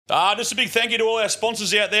Just a big thank you to all our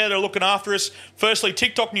sponsors out there that are looking after us. Firstly,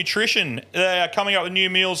 TikTok Nutrition. They are coming up with new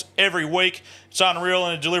meals every week. It's unreal,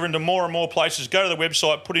 and they're delivering to more and more places. Go to the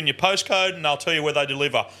website, put in your postcode, and they'll tell you where they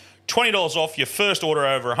deliver. $20 off your first order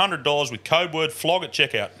over $100 with code word FLOG at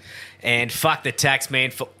checkout. And fuck the tax,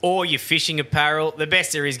 man, for all your fishing apparel. The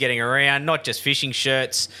best there is getting around, not just fishing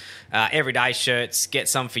shirts, everyday shirts. Get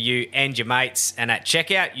some for you and your mates. And at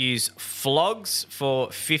checkout, use FLOGS for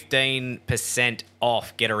 15%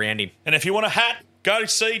 off. Get around him. And if you want a hat, go to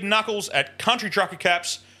see Knuckles at Country Trucker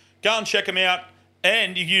Caps. Go and check them out.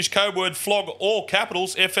 And you use code word FLOG, all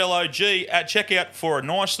capitals, FLOG, at checkout for a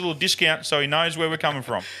nice little discount so he knows where we're coming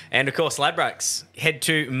from. And, of course, Ladbrokes. Head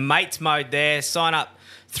to Mates Mode there. Sign up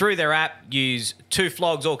through their app. Use 2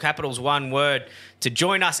 FLOGs, all capitals, one word, to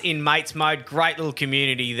join us in Mates Mode. Great little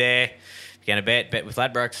community there. If you're going to bet with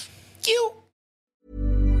Ladbrokes. You.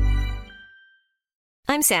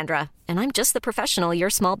 I'm Sandra, and I'm just the professional your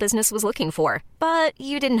small business was looking for. But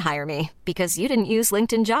you didn't hire me because you didn't use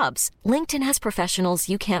LinkedIn Jobs. LinkedIn has professionals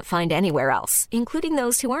you can't find anywhere else, including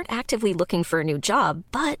those who aren't actively looking for a new job,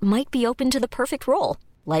 but might be open to the perfect role,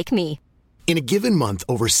 like me. In a given month,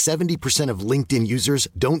 over 70% of LinkedIn users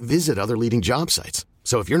don't visit other leading job sites.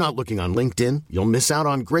 So if you're not looking on LinkedIn, you'll miss out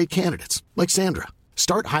on great candidates like Sandra.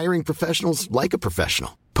 Start hiring professionals like a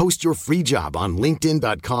professional. Post your free job on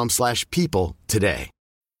linkedin.com/people today.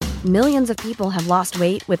 Millions of people have lost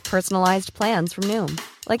weight with personalized plans from Noom.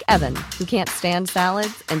 Like Evan, who can't stand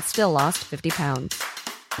salads and still lost 50 pounds.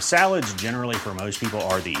 Salads generally for most people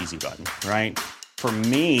are the easy button, right? For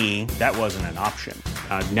me, that wasn't an option.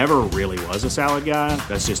 I never really was a salad guy.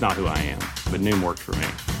 That's just not who I am. But Noom worked for me.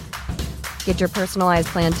 Get your personalized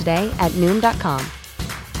plan today at Noom.com.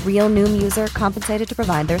 Real Noom user compensated to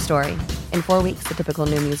provide their story. In 4 weeks, the typical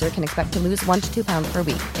Noom user can expect to lose 1 to 2 pounds per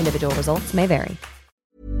week. Individual results may vary.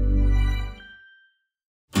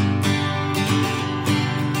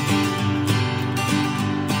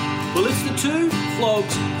 Well, it's the 2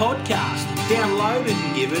 Flogs podcast. Download it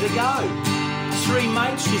and give it a go. 3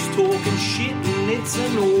 mates just talking shit, and it's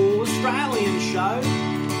an all-Australian show.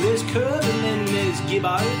 There's Curb and then there's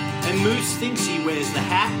Gibbo, and Moose thinks he wears the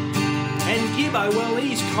hat. And Gibbo, well,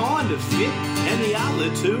 he's kind of fit, and the other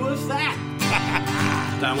 2 are fat.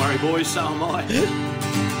 Don't worry, boys, so am I.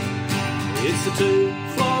 It's the 2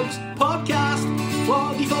 Flogs podcast.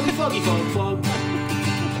 Floggy, foggy, foggy, flog, flog.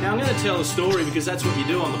 Now, I'm going to tell a story because that's what you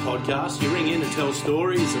do on the podcast. You ring in and tell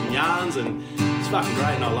stories and yarns, and it's fucking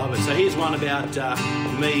great, and I love it. So here's one about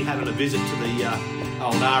me having a visit to the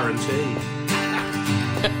old R&T.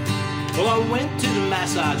 Well, I went to the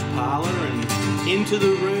massage parlour, and into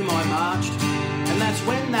the room I marched, and that's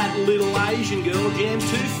when that little Asian girl jammed 2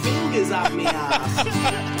 fingers up me ass.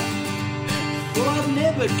 Well, I've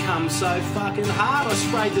never come so fucking hard. I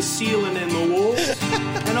sprayed the ceiling and the walls.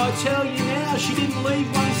 And I tell you now, she didn't leave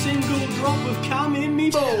 1 single drop of cum in me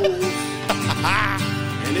balls.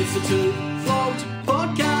 And it's the 2 Flogs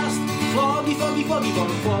podcast. Floggy, foggy, foggy,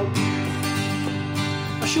 flog, flog.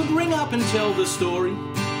 I should ring up and tell the story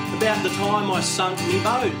about the time I sunk me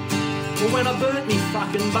boat. Or when I burnt me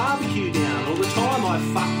fucking barbecue down. Or the time I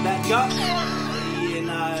fucked that goat. Yeah,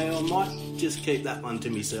 no, I might just keep that one to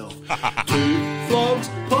myself. 2 Flogs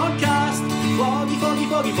podcast. Floggy, foggy,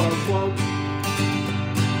 foggy, flog, flog.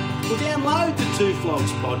 Well, download the 2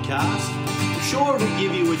 Flogs podcast. I'm sure it'll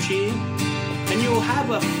give you a cheer. And you'll have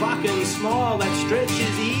a fucking smile that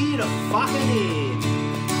stretches ear to fucking ear.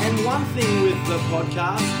 And one thing with the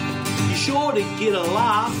podcast, you're sure to get a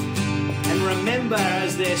laugh. And remember,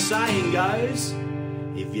 as their saying goes,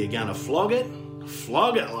 if you're gonna flog it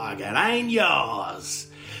like it ain't yours.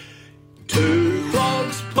 2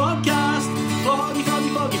 Flogs podcast. Floggy, foggy,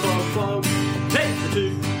 foggy, flog, flog. Hey, the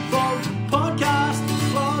 2 Flogs podcast.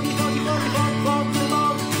 Floggy, foggy, foggy, flog, flog,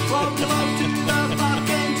 flog, flog, flog, to the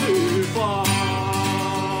fucking 2 Flogs.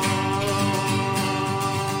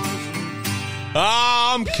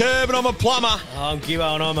 I'm Curb and I'm a plumber. I'm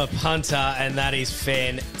Gibbo and I'm a punter, and that is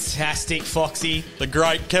fantastic, Foxy. The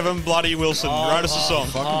great Kevin Bloody Wilson wrote us a song.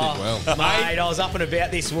 Fucking did well. Mate, I was up and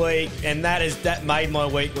about this week, and that made my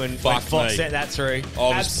week when Fox sent that through.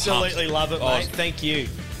 Absolutely love it, mate. Thank you.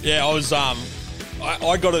 Yeah, I was I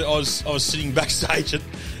got it. I was sitting backstage at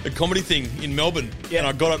a comedy thing in Melbourne, and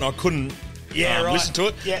I got it, and I couldn't listen to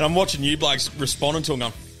it. Yeah. And I'm watching you blokes responding to it,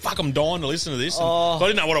 going, fuck, I'm dying to listen to this. So I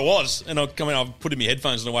didn't know what it was. And I put in my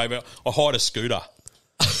headphones in the way, but I hired a scooter.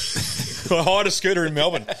 I hired a scooter in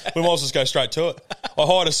Melbourne. We might as well just go straight to it. I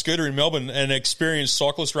hired a scooter in Melbourne and experienced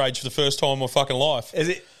cyclist rage for the first time in my fucking life. Is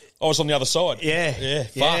it? I was on the other side. Yeah.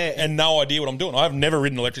 Fuck. And no idea what I'm doing. I've never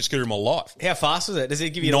ridden an electric scooter in my life. How fast was it? Does it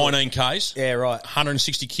give you 19 Ks? Yeah, right.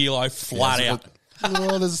 160 kilo, flat out.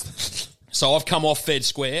 So I've come off Fed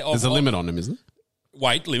Square. There's a limit on them, isn't there?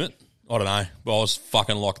 Weight limit? I don't know. But I was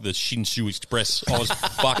fucking like the Shinshu Express. I was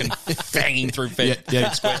fucking banging through Fed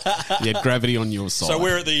Square. You had gravity on your side. So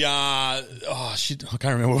we're at the, I can't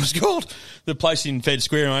remember what it was called. The place in Fed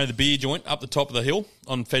Square, the beer joint up the top of the hill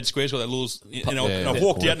on Fed Square. It's got that little, and I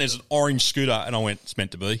walked out and there's an orange scooter and I went, it's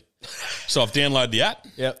meant to be. So I've downloaded the app.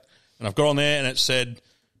 Yep. And I've got on there and it said,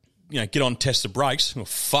 get on, test the brakes. Well,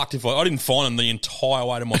 fucked if I didn't find them the entire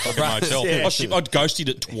way to my fucking motel. I'd ghosted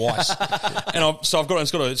it twice. And I've got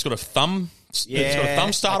it's got a thumb. It's got a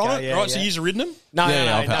thumb start on it, right? So you've ridden them? No,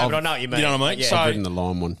 but I know what you mean. You know what I mean? Yeah. So, I've ridden the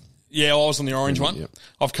lime one. Yeah, I was on the orange one. Yep.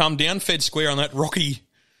 I've come down Fed Square on that rocky.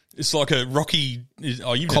 It's like a rocky.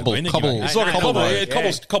 Oh, you've cobble, never been cobble. there. It's like a cobble road.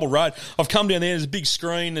 Yeah. Cobble road. I've come down there. There's a big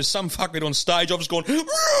screen. There's some fuckhead on stage. I've just gone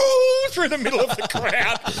through the middle of the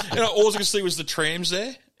crowd, and all I could see was the trams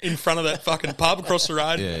there in front of that fucking pub across the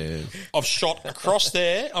road. Yeah. I've shot across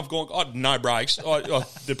there. I've gone. I had no brakes.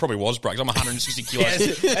 There probably was brakes. I'm 160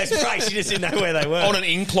 kilos. There's brakes. You just didn't know where they were. On an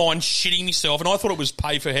incline, shitting myself, and I thought it was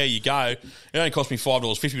pay for how you go. It only cost me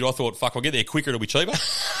 $5.50, but I thought, fuck, I'll get there quicker. It'll be cheaper.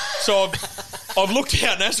 So I've looked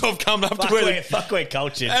out, and as I've come up to where we're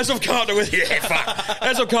cultured. As I've come up to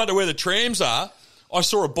where the trams are, I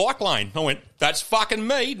saw a bike lane. I went, that's fucking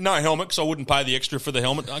me. No helmet, because I wouldn't pay the extra for the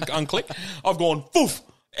helmet unclick. I've gone, poof,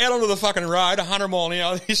 out onto the fucking road, 100 mile an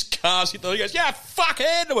hour. This car's hit the... He goes, yeah,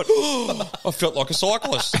 fuckhead. I went, I felt like a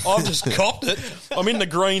cyclist. I've just copped it. I'm in the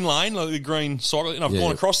green lane, like the green cycle, and I've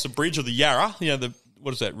gone across the bridge of the Yarra.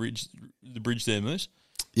 What is that ridge? The bridge there, Moose?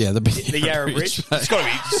 Yeah, the Yarra Bridge. It's got to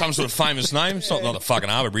be some sort of famous name. It's not the fucking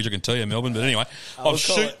Harbour Bridge, I can tell you, Melbourne. But anyway,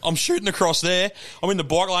 I'm shooting across there. I'm in the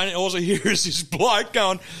bike lane, and all I hear is this bloke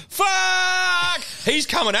going, fuck! He's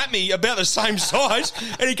coming at me about the same size,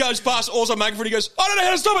 and he goes past, also making for it, he goes, I don't know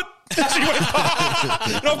how to stop it! So he went,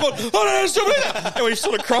 and I've gone, I don't know how to stop it either! And we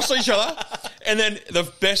sort of cross each other. And then the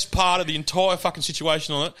best part of the entire fucking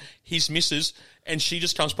situation on it, his missus, and she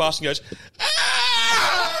just comes past and goes,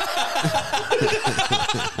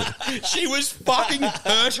 she was fucking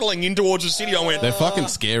hurtling in towards the city. I went, they're fucking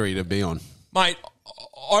scary to be on. Mate,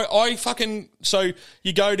 I fucking... So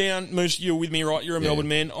you go down, Moose, you're with me, right? You're a Melbourne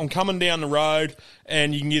man. I'm coming down the road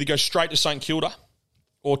and you can either go straight to St Kilda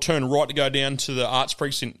or turn right to go down to the Arts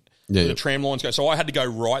Precinct where the tram lines go. So I had to go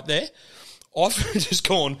right there. I've just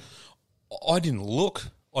gone, I didn't look.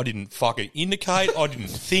 I didn't fucking indicate. I didn't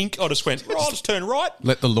think. I just went, I'll just turn right.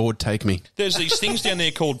 Let the Lord take me. There's these things down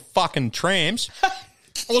there called fucking trams.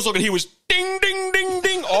 All I could hear was ding, ding, ding,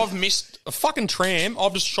 ding. I've missed a fucking tram.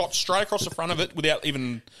 I've just shot straight across the front of it without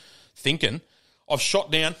even thinking. I've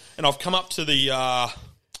shot down and I've come up to the...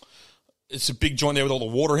 it's a big joint there with all the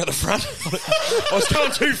water out the front. I was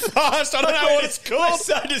going too fast. I don't know what it's called. That's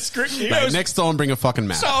so descriptive. Mate, next time, bring a fucking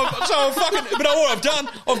map. So fucking... But what I've done,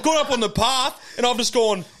 I've gone up on the path and I've just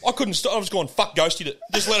gone... I couldn't stop. I've just gone, fuck, ghosted it.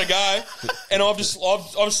 Just let it go. And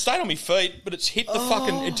I've stayed on my feet, but it's hit the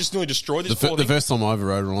fucking... It just nearly destroyed this The first time I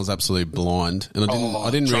overrode it, I was absolutely blind. And I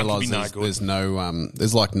didn't realise there's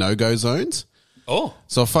there's like no-go zones. Oh.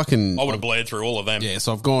 So I would have bled through all of them. Yeah,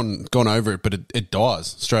 so I've gone over it, but it dies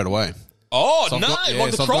straight away. Oh, so no,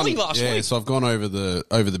 like the trolley last week. Yeah, so I've gone over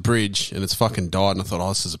the bridge and it's fucking died and I thought,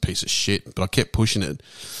 this is a piece of shit. But I kept pushing it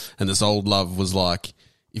and this old love was like,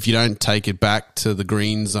 if you don't take it back to the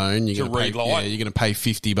green zone, you're going to pay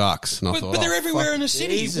 $50. And I thought, but they're everywhere in the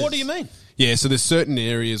city. Jesus. What do you mean? Yeah, so there's certain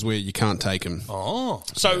areas where you can't take them. Oh.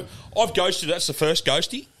 So I've ghosted, that's the first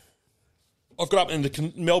ghosty. I've got up in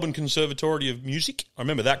the Melbourne Conservatory of Music. I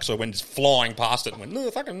remember that because I went flying past it and went,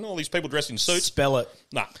 no, fucking all these people dressed in suits. Spell it.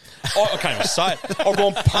 Nah. I can't even say it. I've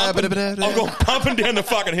gone pumping down the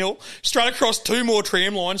fucking hill, straight across two more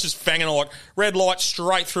tram lines, just banging like red light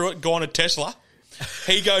straight through it, gone to Tesla.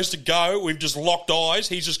 He goes to go. We've just locked eyes.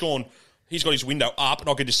 He's just gone. He's got his window up and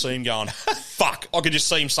I could just see him going, fuck. I could just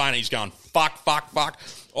see him saying he's going, fuck, fuck, fuck.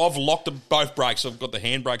 I've locked both brakes. I've got the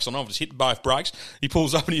handbrakes on. I've just hit both brakes. He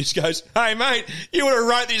pulls up and he just goes, hey, mate, you would have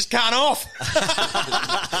wrote this cunt off.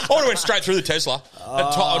 I would have went straight through the Tesla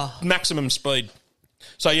at maximum speed.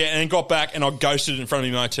 So, yeah, and then got back and I ghosted it in front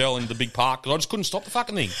of my motel in the big park because I just couldn't stop the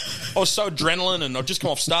fucking thing. I was so adrenaline and I'd just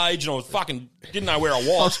come off stage and I was fucking didn't know where I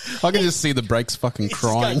was. I can just see the brakes fucking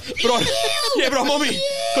crying. But I'm on me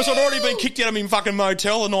because I'd already been kicked out of my fucking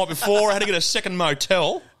motel the night before. I had to get a second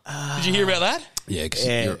motel. Did you hear about that? Yeah, because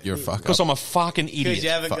you're a fucker. Because I'm a fucking idiot. Because you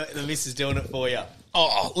haven't got the missus doing it for you.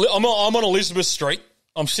 Oh, I'm on Elizabeth Street.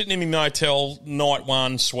 I'm sitting in my motel, night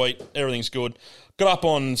one, suite, everything's good. Got up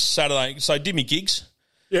on Saturday, so did me gigs.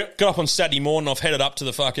 Yeah. Got up on Saturday morning, I've headed up to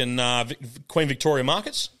the fucking Queen Victoria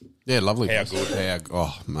Markets. Yeah, lovely. How good.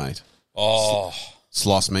 Oh, mate. Oh.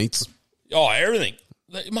 Sliced meats. Oh, everything.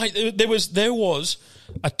 Mate, there was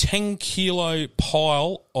a 10-kilo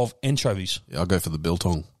pile of anchovies. Yeah, I'll go for the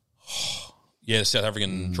biltong. Yeah, South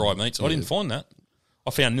African dried meats. I didn't find that.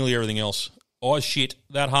 I found nearly everything else. I shit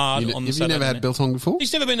that hard on the Saturday. Have you never had biltong before?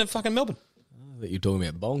 He's never been to fucking Melbourne. That you're talking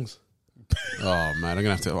about bongs. Oh mate, I'm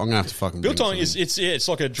gonna have to fucking. Biltong it's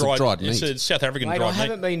like a dried meat. It's a South African dried meat. I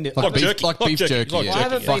haven't been to like beef jerky. Like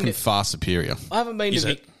yeah, fucking far superior. I haven't been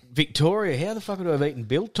to Victoria. How the fuck would I have eaten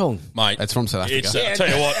biltong, mate? It's from South Africa. I'll tell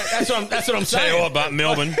you what. That's what I'm saying. Tell you what, but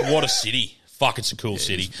Melbourne, what a city. Fuck, it's a cool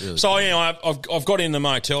city. Really so cool. I've got in the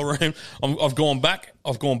motel room. I've gone back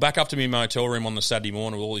up to my motel room on the Saturday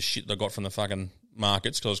morning with all this shit that I got from the fucking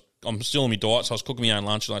markets because I'm still in my diet, so I was cooking my own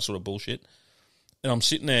lunch and that sort of bullshit. And I'm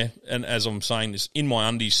sitting there, and as I'm saying this, in my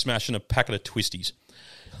undies, smashing a packet of twisties.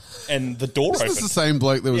 And the door opened. This is the same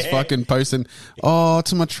bloke that was fucking posting,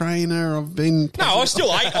 to my trainer, I've been... No, I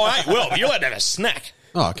still ate. I ate well, but you're allowed to have a snack.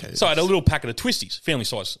 Oh, okay. So I had a little packet of twisties, family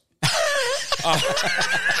size.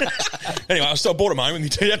 Anyway, I bought them home, and you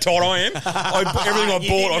tell you how tired I am. Everything I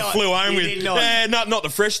bought, I flew home with. Not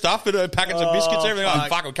the fresh stuff, but packets of biscuits, everything.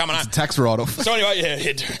 Fuck, I'm coming home. Tax write-off. So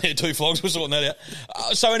anyway, two flogs. We're sorting that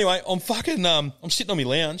out. So anyway, I'm fucking. I'm sitting on my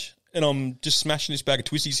lounge, and I'm just smashing this bag of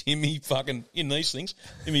twisties in these things,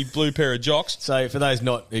 in me blue pair of jocks. So for those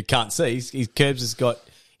who can't see, Curbs has got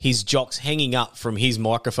his jocks hanging up from his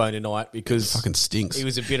microphone tonight because it fucking stinks. He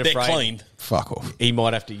was a bit They're afraid. Clean. Fuck off. He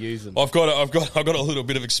might have to use them. I've got a little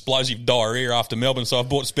bit of explosive diarrhea after Melbourne, so I've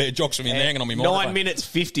bought spare jocks from hanging on my microphone. 9 minutes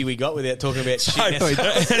 50 we got without talking about shit. Anyway,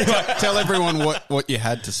 tell everyone what you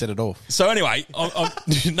had to set it off. So anyway,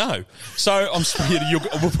 no. So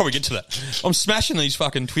we'll probably get to that. I'm smashing these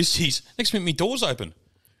fucking twisties. Next minute, my door's open,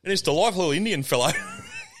 and it's the live little Indian fellow.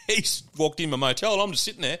 He's walked in my motel, and I'm just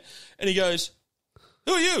sitting there, and he goes,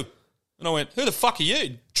 "Who are you?" And I went, "Who the fuck are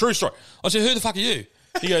you?" True story. I said, "Who the fuck are you?"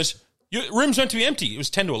 He goes, "Your room's meant to be empty." It was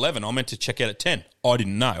 10 to 11. I meant to check out at 10. I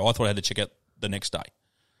didn't know. I thought I had to check out the next day.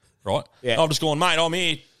 Right? Yeah. I'm just going, "Mate, I'm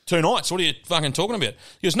here 2 nights. What are you fucking talking about?"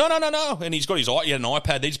 He goes, No. And he's got he had an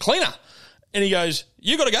iPad. He's a cleaner. And he goes,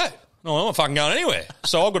 "You got to go." No, I'm not fucking going anywhere.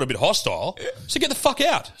 So I got a bit hostile. So get the fuck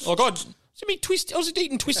out. Like, I was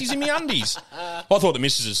eating twisties in my undies. I thought the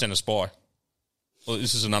missus had sent a spy. Well,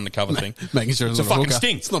 this is an undercover thing. Making sure it's a fucking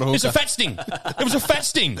sting. It's not a hooker. It's a fat sting. It was a fat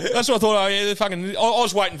sting. That's what I thought. I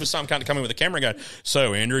was waiting for some cunt to come in with a camera and go,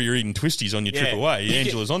 "So, Andrew, you're eating twisties on your trip away.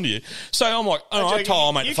 Angela's onto you." So I'm like, I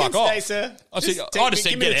told him, "Mate, the fuck off." Sir. I just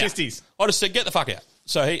said, "Get out." I just said, "Get the fuck out."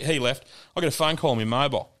 So he left. I got a phone call on my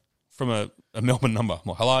mobile from a Melbourne number. I'm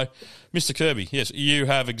like, "Hello, Mr. Kirby. Yes, you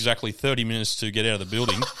have exactly 30 minutes to get out of the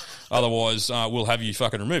building. Otherwise, we'll have you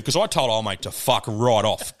fucking removed." Because I told old mate to fuck right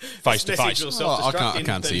off face to face. I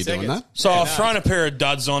can't see you doing that. So I've thrown a pair of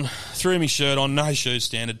duds on, threw my shirt on, no shoes,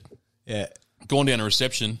 standard. Yeah. Gone down to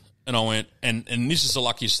reception, and I went, and this is the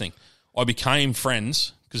luckiest thing. I became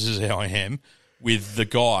friends, because this is how I am, with the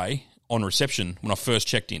guy on reception when I first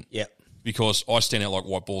checked in. Yeah. Because I stand out like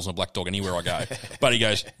white balls on a black dog anywhere I go. But he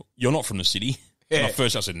goes, "You're not from the city?" Yeah. And at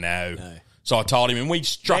first I said, no. So I told him, and we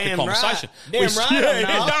struck a conversation. Right.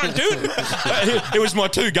 Don't do it. It was my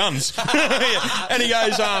 2 guns. And he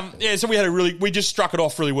goes, so we just struck it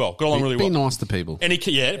off really well. Got along really well. Be nice to people. And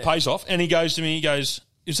it pays off. And he goes to me, "Is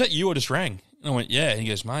that you I just rang?" And I went, "Yeah." And he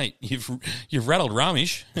goes, "Mate, you've rattled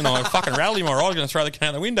Ramesh." And I fucking rattled him, or I was going to throw the can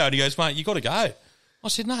out the window. And he goes, "Mate, you got to go." I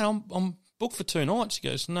said, "No, I'm booked for 2 nights." He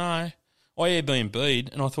goes, "No. I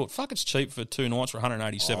Airbnb'd," and I thought, fuck, it's cheap for 2 nights for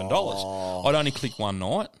 $187. I'd only click 1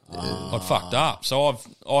 night. I'd fucked up. So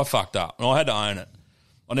I fucked up, and I had to own it.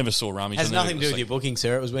 I never saw Ramesh. Has nothing to do with your booking,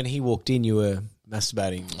 sir. It was when he walked in, you were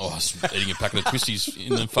masturbating. I was eating a packet of twisties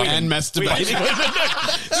in the fucking... And masturbating.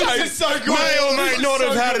 This is so good. May or may not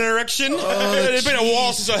have had an erection. It's been a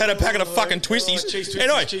while since I had a packet of fucking twisties.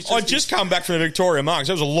 Anyway, I'd just come back from the Victoria Marks.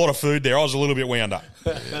 There was a lot of food there. I was a little bit wound up.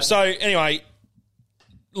 So anyway...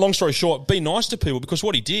 Long story short, be nice to people, because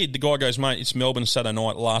what he did, the guy goes, "Mate, it's Melbourne Saturday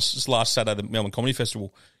night, last Saturday, the Melbourne Comedy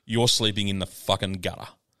Festival. You're sleeping in the fucking gutter."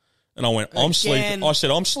 And I went, "I'm sleeping." I said,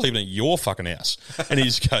 "I'm sleeping at your fucking house." And he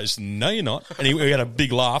just goes, "No, you're not." And we had a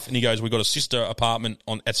big laugh, and he goes, "We've got a sister apartment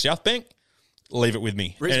at South Bank. Leave it with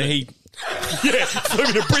me." Brisbane. And he, flew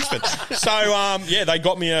me to Brisbane. So, they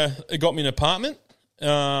got me an apartment.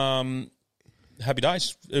 Happy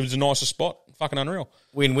days. It was the nicest spot. Fucking unreal.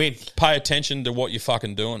 Win-win. Pay attention to what you're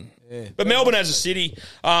fucking doing. Yeah. But Melbourne as a city,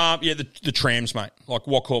 the trams, mate. Like,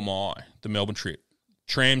 what caught my eye? The Melbourne trip.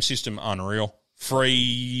 Tram system, unreal.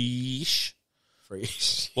 Free-ish.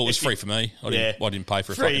 Free-ish. Well, it was free for me. I didn't pay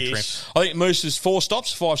for a fucking tram. I think Moose is 4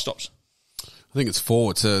 stops, 5 stops. I think it's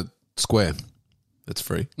 4. It's a square. It's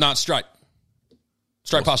free. No, it's straight.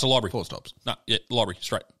 Straight past the library. 4 stops. No, library,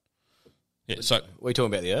 straight. Yeah, so What are you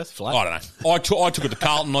talking about, the Earth? Flat? I don't know. I took it to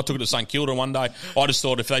Carlton. I took it to St Kilda one day. I just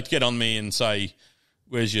thought if they'd get on me and say,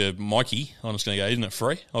 "Where's your Mikey?" I'm just going to go, "Isn't it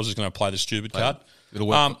free?" I was just going to play the stupid card. It'll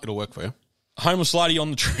work. It'll work for you. Homeless lady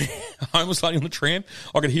on the tram. Homeless lady on the tram.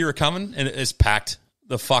 I could hear her coming, and it's packed.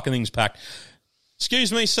 The fucking thing's packed.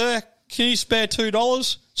 Excuse me, sir. Can you spare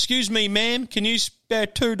 $2? Excuse me, ma'am. Can you spare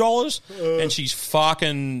 $2? And she's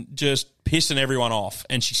fucking just pissing everyone off.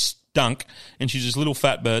 And she stunk. And she's this little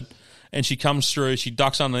fat bird. And she comes through. She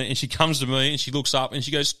ducks under. And she comes to me. And she looks up. And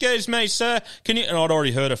she goes, "Excuse me, sir. Can you?" And I'd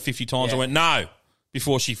already heard her 50 times. Yeah. I went, "No."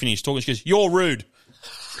 Before she finished talking, she goes, "You're rude."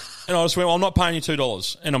 And I just went, "Well, I'm not paying you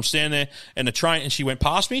 $2. And I'm standing there, and the train, and she went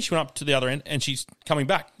past me. She went up to the other end, and she's coming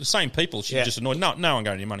back. The same people. She's just annoyed. No one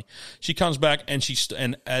got any money. She comes back, and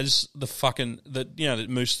and as the fucking that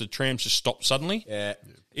moves to the tram just stopped suddenly. Yeah,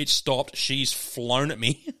 it stopped. She's flown at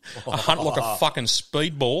me, like a fucking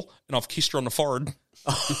speedball, and I've kissed her on the forehead.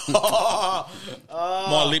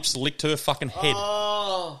 My lips licked her fucking head.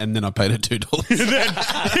 And then I paid her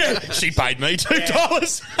 $2. She paid me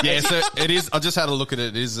 $2. Yeah, so it is. I just had a look at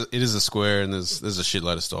it. It is a square, and there's a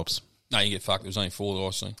shitload of stops. No, you get fucked. There was only 4 that I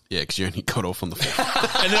seen. Yeah, because you only got off on the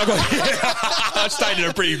 4th. And then I stayed in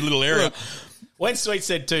a pretty little area. When Sweet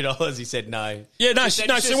said $2, he said no. Yeah, no.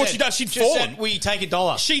 So what she does, she'd fallen. Will you take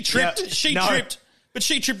 $1? She tripped. Yep. Tripped. But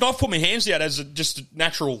she tripped. I've put my hands out as just a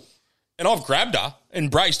natural, and I've grabbed her,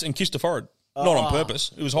 embraced, and kissed her forehead. Not on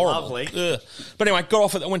purpose. It was horrible. Lovely. But anyway, got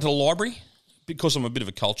off it. I went to the library because I'm a bit of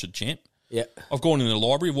a cultured champ. Yeah. I've gone in the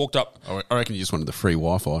library, walked up. I reckon you just wanted the free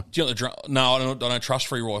Wi-Fi. Do you want no, I don't trust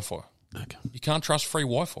free Wi-Fi. Okay. You can't trust free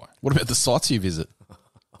Wi-Fi. What about the sites you visit?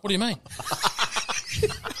 What do you mean?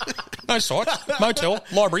 No site, motel,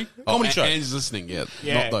 library, comedy show. Anne's listening,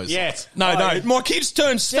 not those. Yes. No. My kids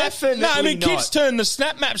turn kids turn the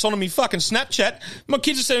snap maps onto me fucking Snapchat. My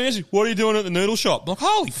kids are saying, "What are you doing at the noodle shop?" I'm like,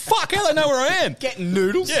 holy fuck, how they know where I am? Getting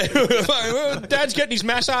noodles? Yeah. Dad's getting his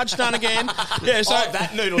massage done again. Yeah, so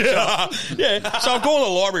that noodle shop. Yeah. So I've gone to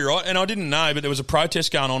the library, right? And I didn't know, but there was a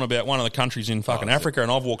protest going on about one of the countries in fucking Africa,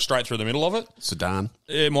 and I've walked straight through the middle of it. Sudan.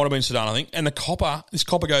 It might have been Sudan, I think. And this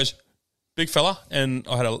copper goes, big fella, and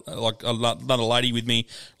I had another lady with me,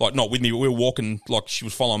 like not with me, but we were walking, like she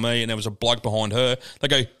was following me, and there was a bloke behind her. They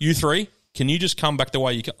go, "You three, can you just come back the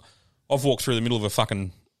way you come?" I've walked through the middle of I've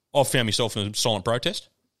found myself in a silent protest.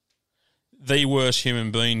 The worst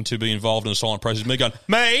human being to be involved in a silent protest is me going,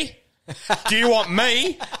 "Me? Do you want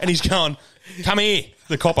me?" And he's going, "Come here,"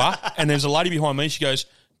 the copper, and there's a lady behind me, she goes,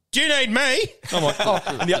 "Do you need me?" I'm like, "Oh,"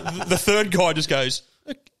 and the third guy just goes,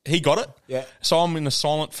 he got it. Yeah. So I'm in a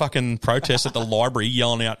silent fucking protest at the library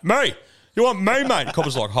yelling out, "Me, you want me, mate?" The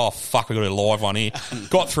copper's like, "Oh, fuck, we got a live one here."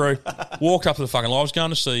 Got through, walked up to the fucking library. I was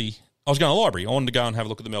going to the library. I wanted to go and have a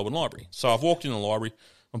look at the Melbourne Library. So I've walked in the library.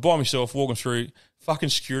 I'm by myself, walking through. Fucking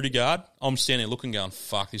security guard. I'm standing there looking, going,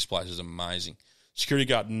 "Fuck, this place is amazing." Security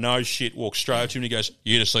guard, no shit, walks straight up to me and he goes,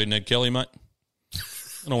 "You here to see Ned Kelly, mate?"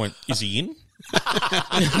 And I went, "Is he in?"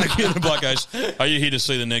 And the bloke goes, "Are you here to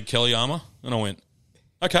see the Ned Kelly armour?" And I went,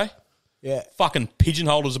 "Okay." Yeah. Fucking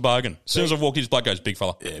pigeonholed as a bogan. As soon as I've walked in, this bloke goes, "Big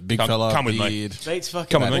fella." Yeah, big fella. Come with me. Beats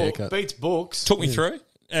fucking Come with me. Beats books. Took me through,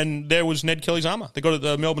 and there was Ned Kelly's armour. They got it at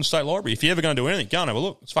the Melbourne State Library. If you're ever going to do anything, go and have a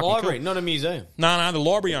look. It's fucking library, cool. not a museum. No, the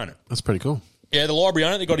library owned it. That's pretty cool. Yeah, the library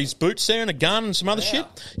owned it. They got his boots there and a gun and some other shit.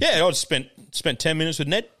 Yeah, I just spent 10 minutes with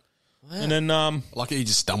Ned. Wow. And then, like he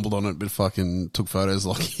just stumbled on it, but fucking took photos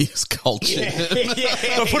like he was cultured. Yeah,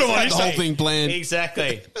 I put him on the whole thing planned.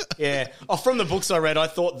 Exactly. Yeah. Oh, from the books I read, I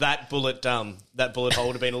thought that bullet hole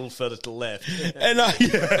would have been a little further to the left. And I'm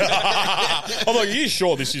like, "Are you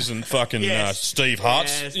sure this isn't fucking Steve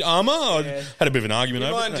Hart's armour?" I had a bit of an argument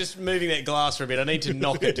over it. Mind just moving that glass for a bit? I need to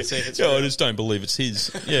knock it to see if it's. I just don't believe it's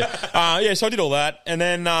his. Yeah. So I did all that, and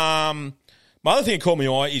then my other thing that caught my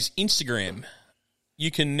eye is Instagram. You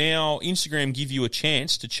can now, Instagram give you a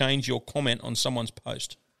chance to change your comment on someone's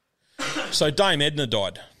post. So Dame Edna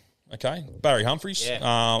died, okay? Barry Humphries. Yeah.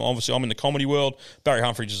 Obviously, I'm in the comedy world. Barry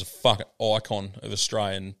Humphries is a fucking icon of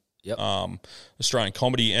Australian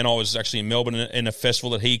comedy, and I was actually in Melbourne in a festival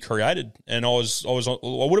that he created, and I would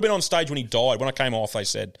have been on stage when he died. When I came off, they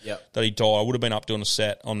said that he died. I would have been up doing a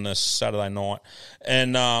set on the Saturday night,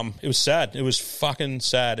 and it was sad. It was fucking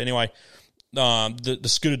sad. Anyway, the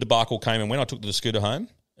scooter debacle came and went. I took the scooter home.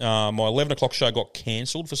 My 11 o'clock show got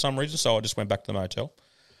cancelled for some reason, so I just went back to the motel.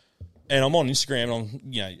 And I'm on Instagram, and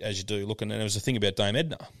I'm, as you do, looking, and there was a thing about Dame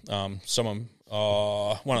Edna. One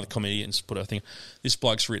of the comedians put a thing. This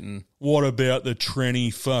bloke's written, "What about the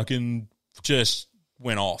tranny fucking," just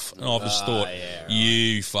went off. And I've just thought,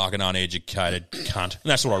 you fucking uneducated cunt.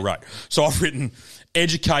 And that's what I wrote. So I've written,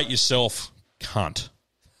 "Educate yourself, cunt."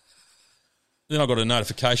 Then I got a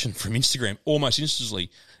notification from Instagram almost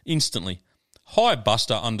instantly. Hi,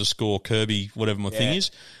 Buster_Kirby, whatever my thing is.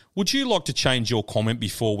 Would you like to change your comment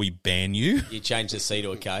before we ban you? You change the C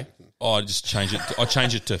to a K. Oh, I just change it. I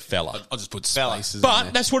change it to fella. I'll just put spaces.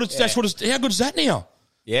 But that's what it's. That's what it's. How good is that now?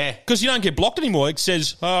 Yeah, because you don't get blocked anymore. It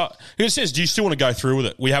says, "Do you still want to go through with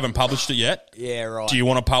it? We haven't published it yet. Yeah, right. Do you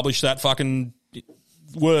want to publish that fucking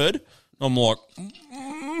word?" I'm like,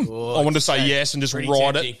 I wanted to say yes and just write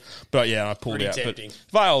tempting. it, but yeah, I pulled out. Tempting.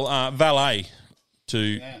 But valet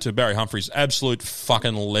to Barry Humphries, absolute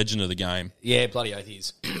fucking legend of the game. Yeah, bloody oath he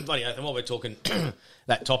is. Bloody oath. And while we're talking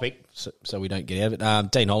that topic, so we don't get out of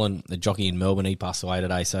it, Dean Holland, the jockey in Melbourne, he passed away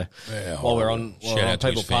today. So while we're on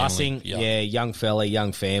people passing, young fella,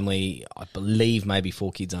 young family, I believe maybe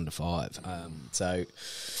 4 kids under 5. So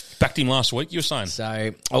backed him last week, you were saying?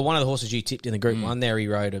 So one of the horses you tipped in the Group 1 there, he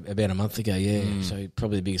rode about a month ago, So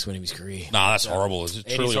probably the biggest win of his career. No, that's horrible. It's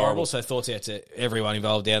truly horrible. So thoughts out to everyone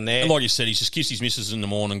involved down there. And like you said, he's just kissed his missus in the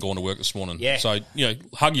morning and gone to work this morning. Yeah. So,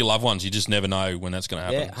 hug your loved ones. You just never know when that's going to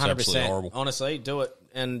happen. Yeah, 100%. It's absolutely horrible. Honestly, do it.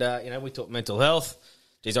 And, we talk mental health.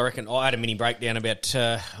 Geez, I reckon I had a mini breakdown about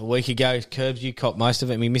a week ago. Curbs, you copped most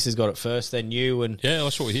of it. I mean, missus got it first, then you. And yeah,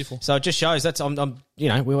 that's what we're here for. So it just shows we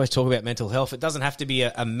always talk about mental health. It doesn't have to be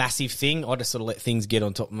a massive thing. I just sort of let things get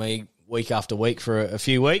on top of me week after week for a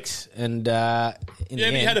few weeks. And you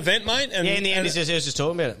had a vent, mate. And, in the end, I was just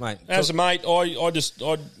talking about it, mate. As a mate,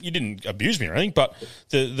 you didn't abuse me or anything, but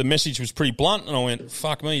the message was pretty blunt, and I went,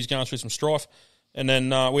 fuck me, he's going through some strife. And then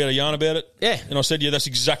we had a yarn about it. Yeah. And I said, that's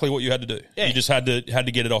exactly what you had to do. Yeah. You just had to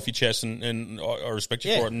get it off your chest, and I respect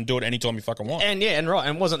you for it, and do it anytime you fucking want. And and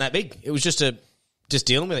it wasn't that big. It was just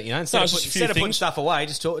dealing with it, Instead of putting stuff away,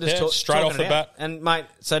 just talk straight off the bat. And mate,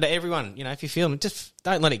 so to everyone, if you feel them, just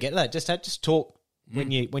don't let it get to that. Just talk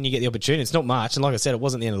when you get the opportunity. It's not much, and like I said, it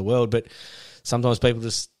wasn't the end of the world, but sometimes people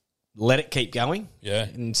just let it keep going. Yeah.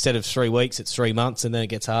 Instead of 3 weeks, it's 3 months, and then it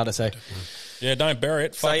gets harder. So. Yeah, don't bury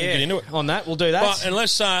it. Fucking get into it. On that, we'll do that. But, and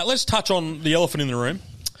let's touch on the elephant in the room.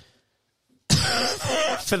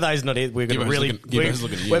 For those not here, we've actually got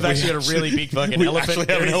a really big fucking elephant. We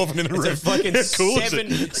actually have an elephant in the room. It's a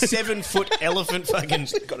fucking 7 foot elephant. Fucking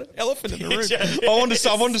got an elephant in the room.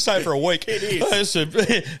 I wanted to say it for a week. It is.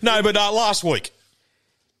 No, but last week.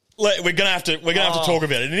 We're gonna have to talk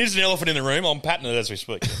about it. And it is an elephant in the room. I'm patting it as we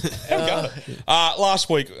speak. Last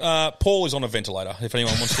week, Paul is on a ventilator. If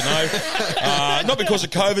anyone wants to know, not because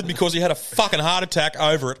of COVID, because he had a fucking heart attack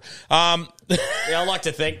over it. I'd like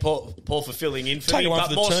to thank Paul for filling in for me,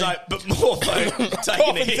 but more so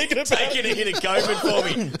taking a hit of COVID for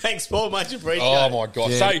me. Thanks, Paul. Much appreciated. Oh my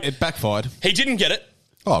god! Yeah, so it backfired. He didn't get it.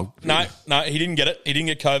 Oh no, he didn't get it. He didn't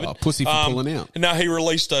get COVID. Oh, pussy for pulling out. No, he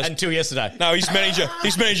released us until yesterday. No, his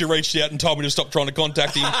manager reached out and told me to stop trying to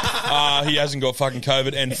contact him. He hasn't got fucking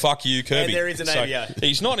COVID, and fuck you, Kirby. And there is an ABO.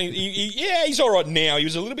 He's not. He's all right now. He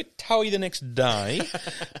was a little bit toey the next day,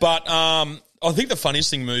 but I think the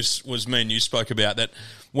funniest thing, Moose, was me and you spoke about that.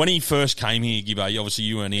 When he first came here, Gibbo, obviously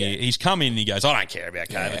you weren't here. He's come in and he goes, I don't care about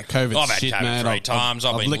COVID. Yeah, COVID's I've had shit, COVID man. 3 times.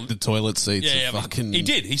 I've licked the toilet seats. Yeah, fucking... He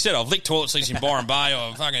did. He said, I've licked toilet seats in Byron Bay.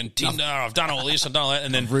 I've fucking Tinder. I've done all this. I've done all that.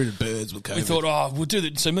 And then I've rooted birds with COVID. We thought, we'll do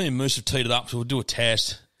that. So me and Moose have teed it up. So we'll do a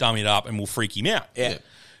test, dummy it up, and we'll freak him out. Yeah.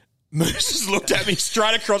 Moose has looked at me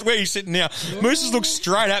straight across where he's sitting now. Moose has looked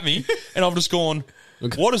straight at me, and I've just gone,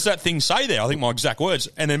 what does that thing say there? I think my exact words.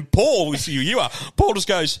 And then Paul, we see who you are. Paul just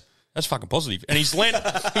goes, that's fucking positive. And he's leant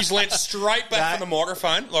straight back from the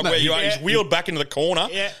microphone, where you are. He's wheeled back into the corner.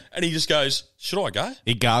 Yeah. And he just goes, should I go?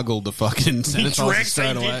 He gargled the fucking sanitizer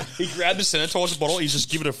straight away. He grabbed the sanitizer bottle. He's just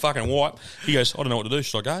given it a fucking wipe. He goes, I don't know what to do.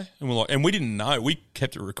 Should I go? And we're like, and we didn't know. We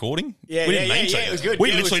kept it recording. Yeah, we didn't mean to. Yeah, it was good.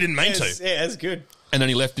 We literally didn't mean to. Yeah, that's good. And then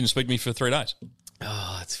he left and didn't speak to me for 3 days.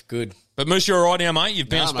 Oh, that's good. But Moose, you're all right now, mate? You've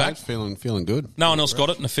bounced back? Feeling good. No one else got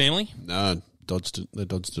it in the family? No. They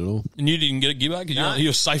dodged it all. And you didn't get it, Gibbo? Because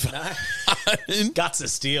you're safer. No. Guts of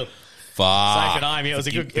steel. Fuck. Safe at home. It was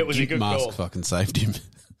a good mask call. Fucking saved him.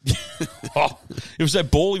 It was that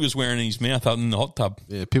ball he was wearing in his mouth up in the hot tub.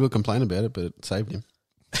 Yeah, people complain about it, but it saved him.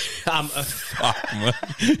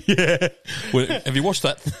 Yeah. Well, have you watched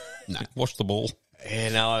that? No. Watch the ball. Yeah,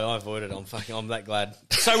 no, I avoided it. I'm that glad.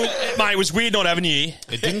 So, mate, it was weird not having you here.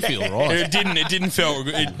 It didn't feel right. It didn't feel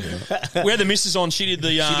good. We had the missus on. She did the...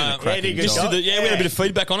 we had a bit of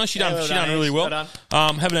feedback on her. She done really well.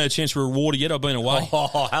 Haven't had a chance for a reward yet. I've been away.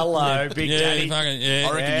 Oh, hello, big daddy.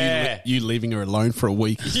 I reckon you leaving her alone for a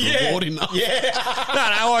week is reward enough. Yeah.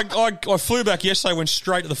 I flew back yesterday, went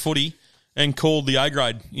straight to the footy and called the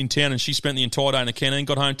A-grade in town, and she spent the entire day in the canteen,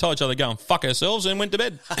 got home, told each other to go and fuck ourselves, and went to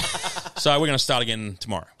bed. So we're going to start again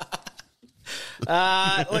tomorrow.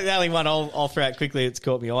 Look, the only one I'll throw out quickly, it's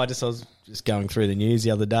caught me eye. I was just going through the news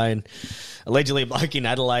the other day, and allegedly a bloke in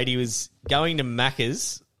Adelaide, he was going to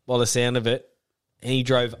Macca's, by the sound of it, and he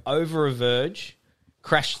drove over a verge,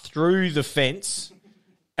 crashed through the fence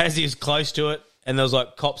as he was close to it, and there was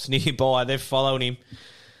like cops nearby. They're following him,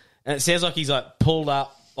 and it sounds like he's like pulled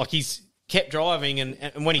up, like he's kept driving,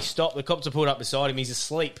 and when he stopped, the cops are pulled up beside him. He's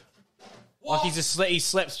asleep. What? Like he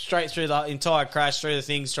slept straight through the entire crash, through the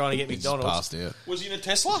things, trying to get McDonald's. Passed out. Was he in a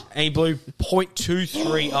Tesla? And he blew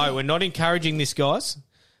 .230. We're not encouraging this, guys.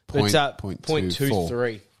 But it's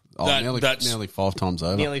 .23. Oh, nearly 5 times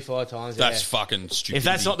over. Nearly 5 times. That's fucking stupid. If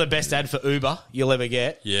that's not the best ad for Uber you'll ever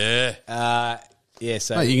get, yeah.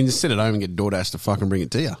 So mate, you can just sit at home and get DoorDash to fucking bring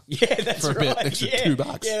it to you. Yeah, that's for right. about extra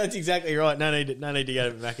 $2. Yeah, that's exactly right. No need to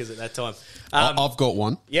go to Macca's at that time. I've got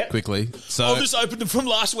one. Yep. Quickly. So I'll just open them from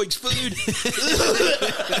last week's food.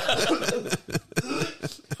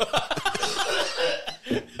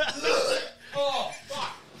 Oh,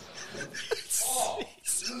 fuck. Oh.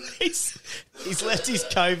 He's left his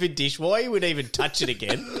COVID dish. Why he would even touch it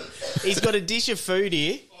again? He's got a dish of food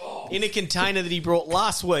here in a container that he brought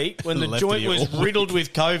last week when the joint was riddled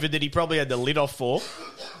with COVID that he probably had the lid off for.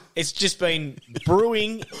 It's just been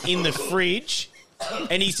brewing in the fridge,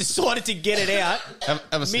 and he's decided to get it out have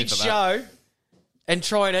a mid-show and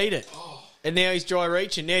try and eat it. And now he's dry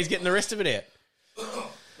reaching. Now he's getting the rest of it out.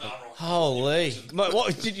 Holy. What,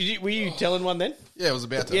 were you telling one then? Yeah, it was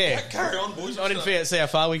about to. Yeah. Carry on, boys. I didn't see how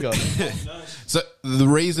far we got. So the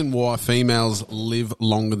reason why females live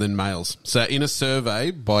longer than males. So in a survey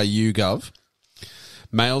by YouGov,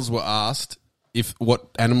 males were asked what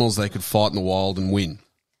animals they could fight in the wild and win.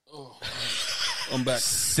 Oh, I'm back.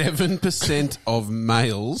 7% of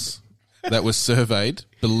males that were surveyed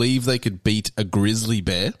believe they could beat a grizzly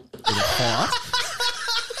bear in a fight.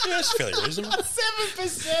 Yeah, that's fairly reasonable.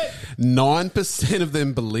 7%. 9% of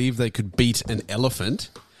them believe they could beat an elephant.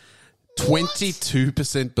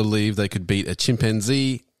 22% believe they could beat a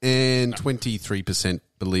chimpanzee, and 23%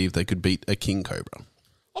 believe they could beat a king cobra.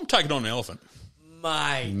 I'm taking on an elephant.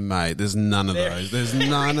 Mate, there's none of those. There's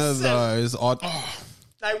none of those.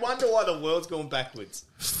 They wonder why the world's gone backwards.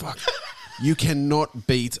 Fuck. You cannot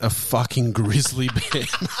beat a fucking grizzly bear,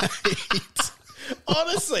 mate.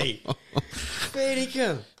 Honestly.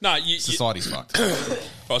 No, society's fucked.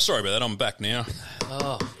 Oh, sorry about that. I'm back now.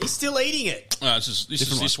 Oh, he's still eating it. No, this is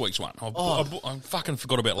this week's one. I fucking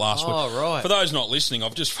forgot about last week. Oh, right. For those not listening,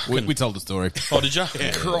 I've just fucking... We told the story. Oh, did you?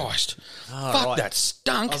 Yeah. Christ. Oh, fuck, right. that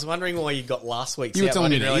stunk. I was wondering why you got last week's. You were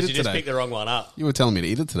telling me to eat it you just today. picked the wrong one up. You were telling me to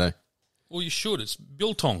eat it today. Well, you should. It's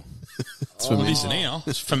biltong. It's for me. Now.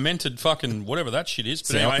 It's fermented fucking whatever that shit is.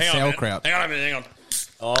 But anyway, sauerkraut. Hang on.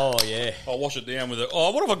 Oh, yeah. I'll wash it down with it.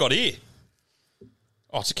 Oh, what have I got here?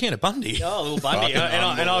 Oh, it's a can of Bundy. Oh, a little Bundy.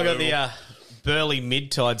 and I got the Burley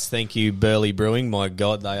Mid-Tides. Thank you, Burley Brewing. My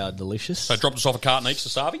God, they are delicious. So dropped us off a carton each to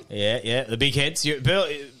Savi? Yeah. The big heads.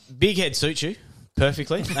 Big head suits you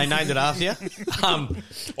perfectly. They named it after you.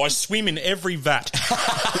 I swim in every vat.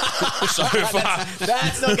 So far.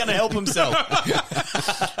 That's not going to help himself.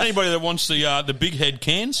 Anybody that wants the big head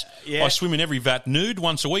cans, yeah. I swim in every vat nude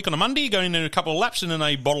once a week on a Monday, go in a couple of laps, and then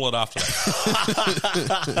they bottle it after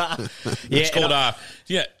that. It's called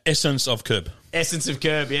Essence of Curb. Essence of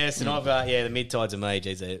Curb, yes. And I've the Mid-Tides are me.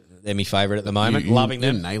 Geez, they're my favourite at the moment. Loving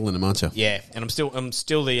them. You're nailing them, aren't you? Yeah, and I'm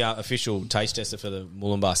still the official taste tester for the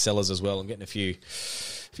Moolumbar Cellars as well. I'm getting a few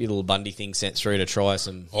little Bundy things sent through to try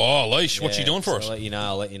some. Oh, Leash, what's she doing for us?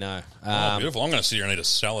 I'll let you know. Beautiful. I'm going to sit here and eat a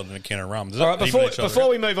salad and a can of rum. All right, before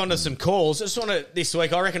we move on to some calls, I just want to, this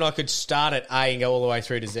week, I reckon I could start at A and go all the way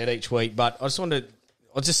through to Z each week, but I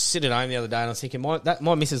just sit at home the other day and I was thinking,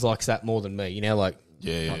 my missus likes that more than me, you know, like,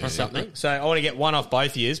 something. So I want to get one off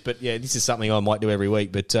both years, but yeah, this is something I might do every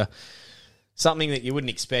week. But something that you wouldn't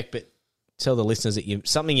expect, but tell the listeners that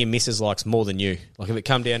something your missus likes more than you. Like if it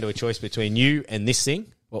come down to a choice between you and this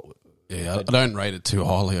thing, I don't rate it too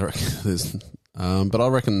highly. I reckon but I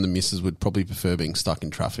reckon the missus would probably prefer being stuck in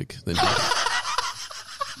traffic than.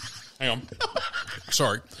 Hang on,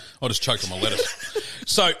 sorry, I just choked on my lettuce.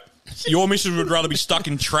 So your missus would rather be stuck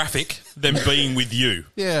in traffic than being with you.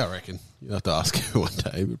 Yeah, I reckon. You'll have to ask her one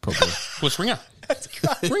day, but probably. Let's ring her. That's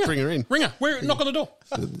great. Bring her in. Ring her. Knock on the door.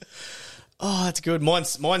 Oh, that's good.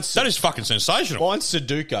 Mine's that is fucking sensational. Mine's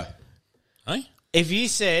Sudoku. Hey? If you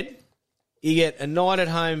said you get a night at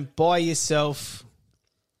home by yourself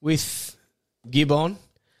with Gib on,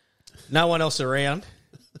 no one else around,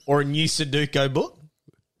 or a new Sudoku book,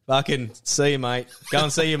 fucking see you, mate. Go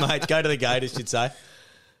and see your mate. Go to the gate, I should say.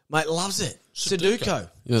 Mate loves it. Sudoku.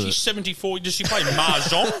 She's 74. Does she play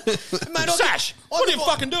Mahjong? Mate, Sash, what are you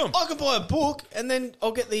fucking doing? I can buy a book and then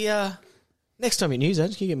I'll get the next time you're in New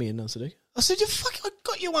Zealand, can you get me another Sudoku? I said, I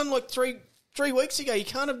got you one like three weeks ago. You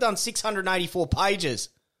can't have done 684 pages.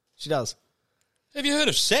 She does. Have you heard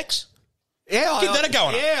of sex? Yeah. Give that a go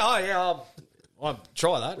on it. Yeah, I'll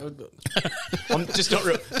try that. I'm just not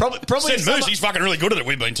real. Probably she's fucking really good at it,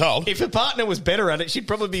 we've been told. If her partner was better at it, she'd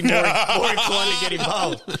probably be more inclined to get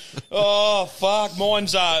involved. Oh, fuck.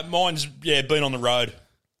 Mine's been on the road.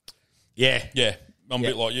 Yeah. Yeah. I'm a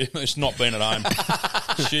bit like you. It's not been at home.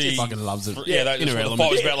 She fucking loves it. Yeah, that's what the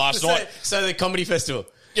fight was about last night. So the comedy festival.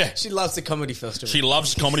 Yeah. She loves the comedy festival. She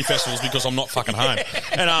loves comedy festivals because I'm not fucking home.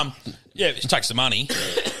 And, it takes the money.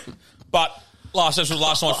 But that's what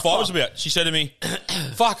last night's fight was about. She said to me,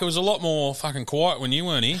 fuck, it was a lot more fucking quiet when you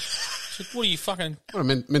weren't here. I said, what are you fucking... What, I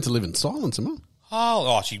meant to live in silence, am I?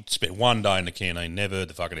 Oh, she spent one day in the canteen, never heard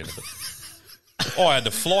the fucking end of it. I had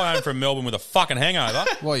to fly home from Melbourne with a fucking hangover.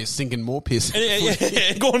 Why, you're sinking more piss.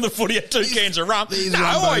 Yeah, going to the footy, had 2 cans of rum. These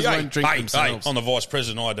won't drink themselves. I'm the vice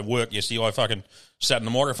president. I had to work yesterday. I fucking sat in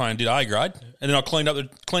the microphone and did A grade, and then I cleaned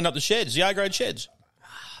up the sheds, the A grade sheds.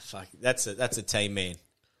 Fuck, that's a team, man.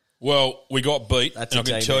 Well, we got beat, that's and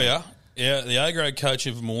I can tell you, the A grade coach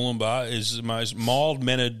of Moolumbar is the most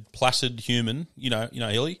mild-mannered, placid human. You know,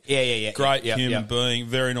 Hilly. Yeah. Great human being,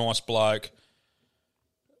 very nice bloke.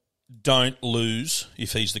 Don't lose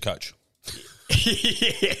if he's the coach.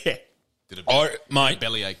 Yeah. Did a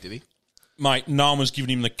bellyache, did he? Mate, no one was giving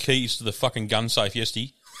him the keys to the fucking gun safe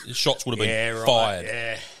yesterday. The shots would have been fired.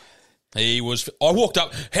 Yeah. He was... I walked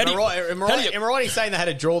up... Am I right in saying they had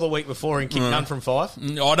a draw the week before and kicked none from 5?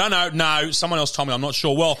 I don't know. No, someone else told me. I'm not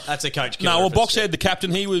sure. Well... That's a coach. No, Boxhead, the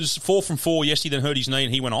captain, he was 4 from 4 yesterday, then hurt his knee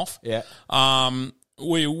and he went off. Yeah.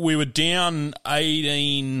 We were down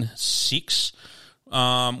 18-6.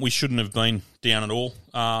 We shouldn't have been down at all.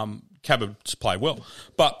 Cabot's played well.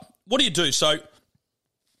 But what do you do? So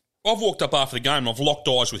I've walked up after the game and I've locked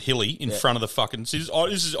eyes with Hilly in front of the fucking...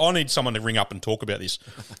 I need someone to ring up and talk about this.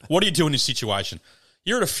 What do you do in this situation?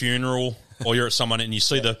 You're at a funeral or you're at someone and you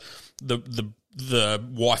see the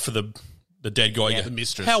wife of the dead guy. The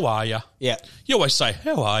mistress. How are you? Yeah. You always say,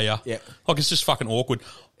 how are you? Yeah. Like, it's just fucking awkward.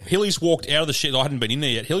 Hilly's walked out of the shed. I hadn't been in there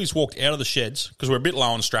yet. Hilly's walked out of the sheds because we're a bit low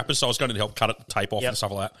on strappers, so I was going to help cut the tape off and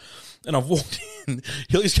stuff like that. And I've walked in.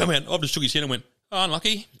 Hilly's come out. I've just shook his head and went, oh,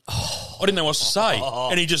 unlucky. I didn't know what to say.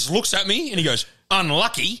 And he just looks at me and he goes,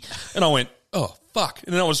 unlucky. And I went, oh, fuck.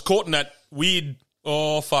 And then I was caught in that weird,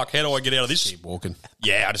 oh, fuck, how do I get out of this? Keep walking.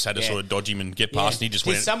 Yeah, I just had to sort of dodge him and get past and he just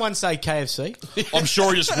Did went. someone say KFC? I'm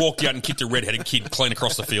sure he just walked out and kicked a red-headed kid clean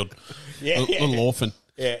across the field. Little orphan.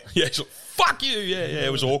 Yeah. Yeah, he's like, fuck you. Yeah,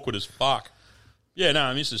 it was awkward as fuck. Yeah,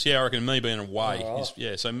 no, missus. Yeah, I reckon me being away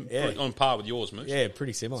is, on par with yours, Moose. Yeah,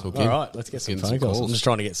 pretty similar. All right, let's get some phone calls. I'm just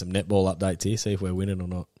trying to get some netball updates here, see if we're winning or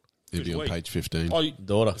not. It'll be on page 15. Oh,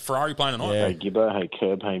 daughter. Ferrari playing tonight. Hey, Gibbo. Hey,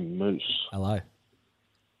 Curb. Hey, Moose. Hello.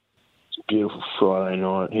 It's a beautiful Friday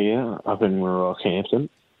night here up in Rockhampton,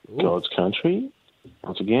 God's country.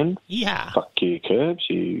 Once again, fuck you, Curbs,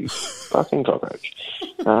 you fucking cockroach.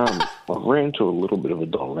 I've ran into a little bit of a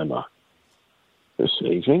dilemma this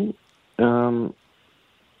evening. Mrs.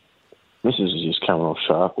 is just coming off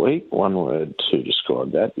Shark Week. One word to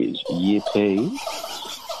describe that is yippee.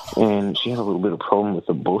 And she had a little bit of problem with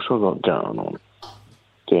the bush I got going on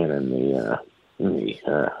down in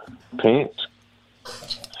the pants.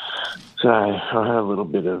 So I had a little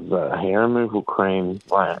bit of hair removal cream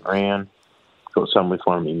laying around. Got some with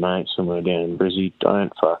one of my mates somewhere down in Brizzy.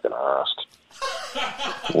 Don't fucking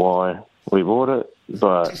ask why we bought it,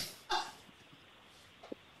 but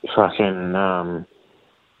fucking,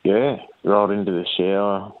 rolled into the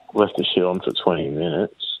shower, left the shit on for 20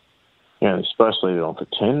 minutes. You know, it's supposed to leave it on for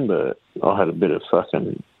 10, but I had a bit of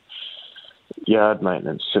fucking yard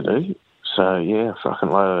maintenance to do. So, yeah, fucking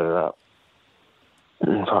loaded her up.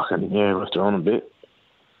 And fucking, left her on a bit.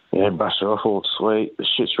 Yeah, brushed it off, all sweet. The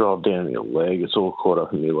shit's rolled down your leg. It's all caught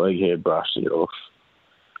up in your leg here, brushed it off.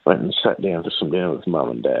 Went and sat down for some dinner with Mum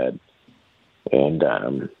and Dad. And,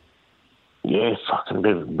 fucking a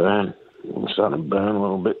bit of a burn. I'm starting to burn a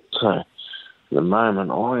little bit. So, at the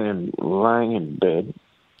moment, I am laying in bed,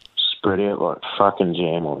 spread out like fucking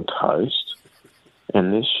jam on toast.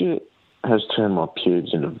 And this shit has turned my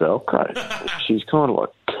pubes into Velcro. She's kind of like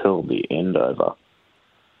curled the end over.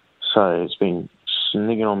 So, it's been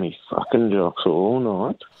snigging on me fucking jocks all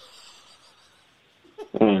night.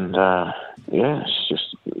 And, it's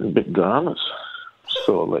just a bit dramas. Just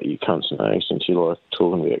thought I'd let you cunts know since you like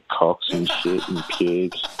talking about cocks and shit and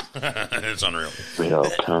pubes. It's unreal. Bit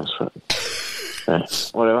old cunts.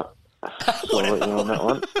 Whatever. So I'll let you on that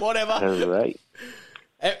one. Whatever. Have a rate.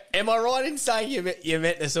 Am I right in saying you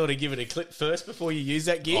meant to sort of give it a clip first before you use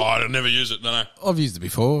that gear? Oh, I'd never use it, no. I've used it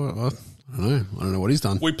before. I don't know what he's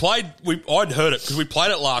done. I'd heard it because we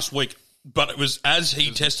played it last week, but it was as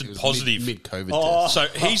he tested positive. Mid-COVID test. So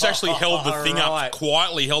he's actually held the thing up,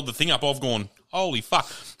 quietly held the thing up. I've gone, holy fuck.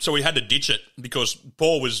 So we had to ditch it because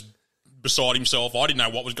Paul was beside himself. I didn't know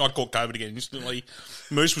what was. I caught COVID again instantly.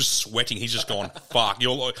 Moose was sweating. He's just gone, fuck,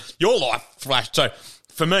 your life flashed. So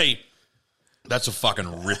for me, that's a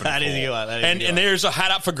fucking ripping That is a good one. And there's a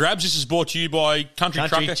hat up for grabs. This is brought to you by Country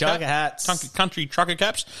Trucker Hats. Country Trucker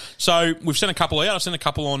Caps. So we've sent a couple out. I've sent a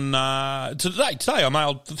couple on today. Today I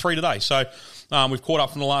mailed 3 today. So we've caught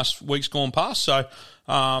up from the last week's gone past. So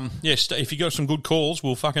if you got some good calls,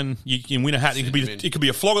 you can win a hat. It could be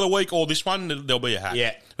a flog of the week or this one. There'll be a hat.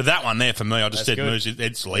 Yeah, but that one there for me, I just said good. Moose.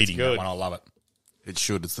 It's leading that one. I love it. It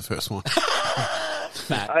should. It's the first one.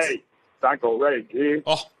 Hey, Uncle Reg here.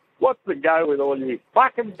 Oh. What's the go with all you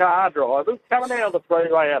fucking car drivers coming out of the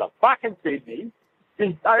freeway out of fucking Sydney?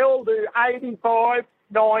 They all do 85,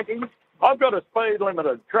 90. I've got a speed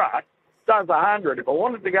limited truck, does 100. If I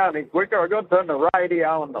wanted to go any quicker, I've got to turn the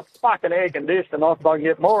radio and the fucking air conditioner off so I can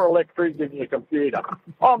get more electricity than your computer.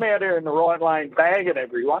 I'm out here in the right lane bagging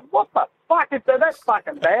everyone. What the fuck? If that's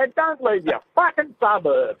fucking bad, don't leave your fucking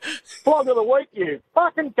suburb. Flog of the week, you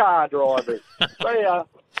fucking car drivers. See ya.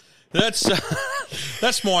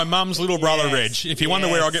 That's my mum's little brother, Reg. If you wonder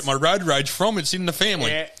where I get my road rage from, it's in the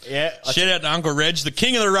family. Yeah. Shout out to Uncle Reg, the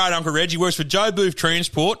king of the road, Uncle Reg. He works for Joe Booth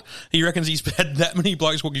Transport. He reckons he's had that many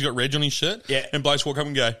blokes walk. He's got Reg on his shirt. Yeah. And blokes walk up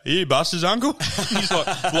and go, "Here, Buster's uncle." He's like,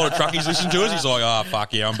 a lot of truckies listen to us. He's like, "Oh,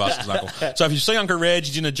 fuck yeah, I'm Buster's uncle." So if you see Uncle Reg,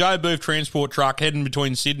 he's in a Joe Booth Transport truck heading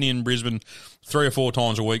between Sydney and Brisbane 3 or 4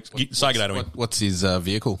 times a week. Say good day to him. What's his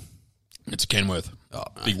vehicle? It's a Kenworth.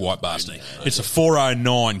 Big white bastard. It's a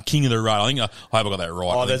 409 King of the Road. I hope I got that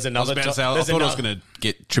right. Oh, there's another. I thought I was going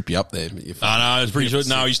to trip you up there. No, it's pretty good.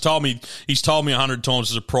 No, he's told me 100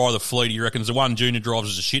 times as a pride of the fleet. He reckons the one junior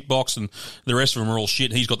drives is a shit box and the rest of them are all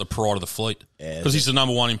shit. He's got the pride of the fleet because he's the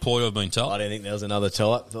number one employee, I've been told. I didn't think there was another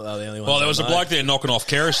type. I thought they were the only one. Well, there was a bloke there knocking off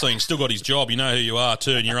kerosene. Still got his job. You know who you are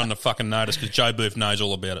too, and you're on the fucking notice because Joe Booth knows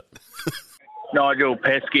all about it. Nigel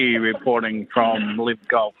Pesky reporting from Live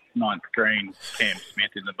Golf 9th Green. Cam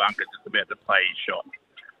Smith in the bunker just about to play his shot.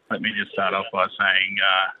 Let me just start off by saying,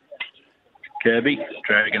 Kirby,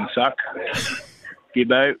 Dragon suck.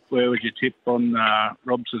 Gibbo, where was your tip on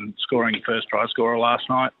Robson scoring first try scorer last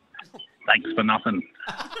night? Thanks for nothing.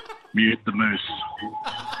 Mute the Moose.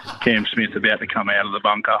 Cam Smith about to come out of the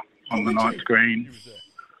bunker on the 9th green.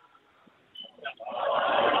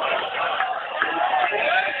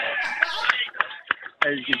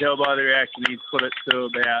 As you can tell by the reaction, he's put it to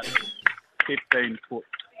about 15 foot.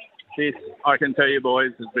 This, I can tell you,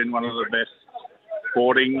 boys, has been one of the best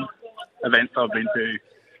sporting events I've been to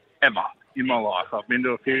ever in my life. I've been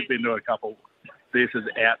to a few, been to a couple. This is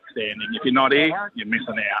outstanding. If you're not here, you're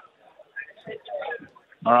missing out.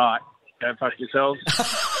 All right, go fuck yourselves.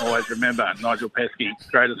 Always remember, Nigel Pesky,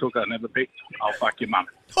 greatest hooker never picked. I'll fuck your mum.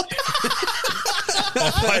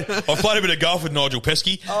 I've played a bit of golf with Nigel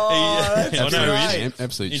Pesky. I know who he is.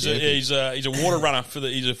 Absolutely. He's a water runner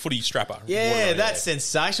he's a footy strapper. Yeah, that's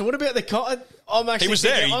sensational. What about the? I'm actually. He was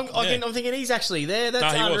thinking, there. I'm thinking he's actually there.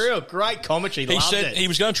 That's unreal. Great commentary. He said it. he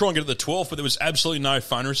was going to try and get to the 12th, but there was absolutely no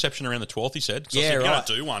phone reception around the 12th. He said, so I said, right. "You got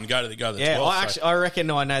to do one. Go to the 12th." Yeah, I reckon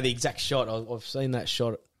I know the exact shot. I've seen that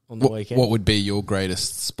shot on the weekend. What would be your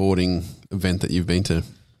greatest sporting event that you've been to?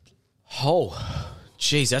 Oh,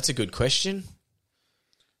 geez, that's a good question.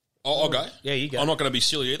 I'll go. Yeah, you go. I'm not going to be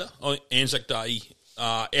silly either. I think Anzac Day,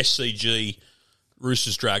 SCG,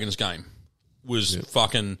 Roosters Dragons game was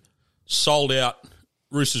fucking sold out.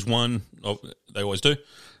 Roosters won. Oh, they always do.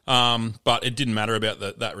 But it didn't matter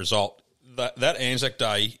about that result. That Anzac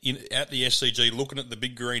Day at the SCG, looking at the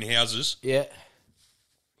big green houses, I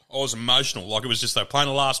was emotional. Like it was just they were playing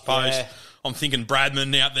the last post. Yeah. I'm thinking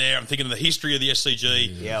Bradman out there. I'm thinking of the history of the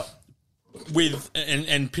SCG. Yeah. With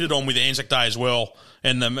and pitted on with Anzac Day as well,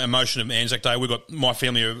 and the emotion of Anzac Day. We've got my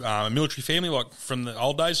family, a military family, like from the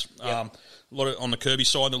old days. Yep. A lot of, on the Kirby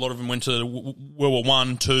side, a lot of them went to World War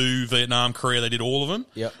I, II, Vietnam, Korea. They did all of them.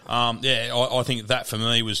 Yep. I think that for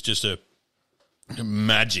me was just a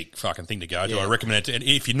magic fucking thing to go to. I recommend it. And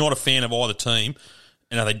if you're not a fan of either team,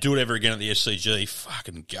 and if they do it ever again at the SCG,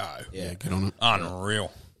 fucking go. Yeah, get on it. Unreal.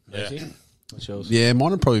 Yeah,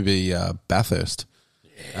 mine would probably be Bathurst.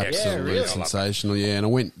 Absolutely really? sensational. Yeah, and I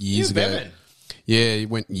went years ago. Yeah, he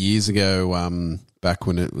went years ago. Back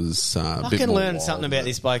when it was I bit can more learn wild, something about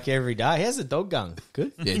this bloke every day. How's the dog going?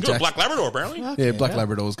 Good. Yeah, You've got a Black Labrador, apparently. Okay, yeah, Black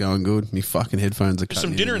Labrador's going good. Me fucking headphones are There's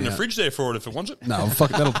cutting some dinner in the out. fridge there for it if it wants it. No,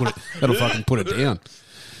 fuck, that'll fucking put it down.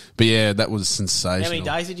 But yeah, that was sensational. How many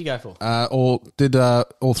days did you go for?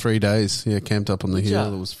 All 3 days. Yeah, camped up on the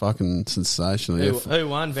hill. It was fucking sensational. Who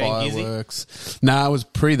won? Van Fireworks. No, it was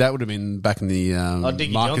that would have been back in the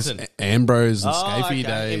Marcus Johnson. Ambrose and Scafie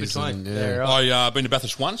days. In between. And, right. I've been to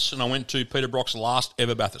Bathurst once, and I went to Peter Brock's last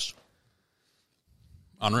ever Bathurst.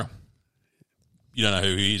 Unreal. You don't know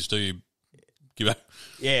who he is, do you? Give up.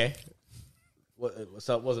 Yeah.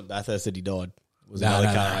 So it wasn't Bathurst that he died. It was another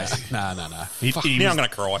car race. No. Now I'm going to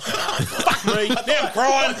cry. Fuck me. Now I'm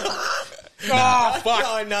crying. Oh,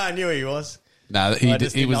 fuck. No, I knew he was. No, he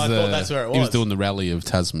was. I thought that's where it was. He was doing the rally of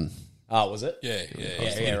Tasman. Oh, was it? Yeah.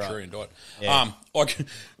 Right. And died. Yeah.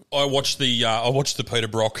 I watched the Peter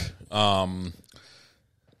Brock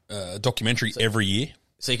documentary every year.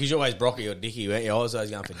 See, because you're always Brocky or Dickie, weren't you? I was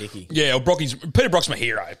always going for Dickie. Yeah, Peter Brock's my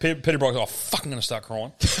hero. Peter Brock, I'm fucking going to start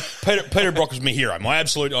crying. Peter Brock is my hero, my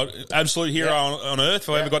absolute hero on earth. If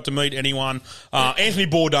I ever got to meet anyone, Anthony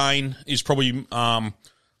Bourdain is probably, I'll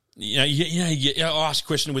ask a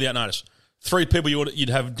question without notice. 3 people you'd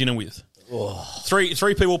have dinner with. Oh. Three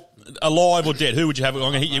people, alive or dead. Who would you have? I'm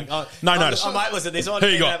going to hit you. No notice. I might listen. I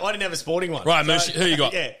didn't have a sporting one. Right, so, who you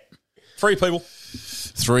got? Yeah, 3 people.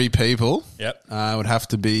 3 people. Yep. Would have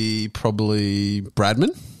to be probably Bradman.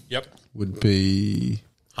 Yep. Would be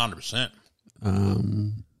 100%.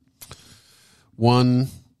 One.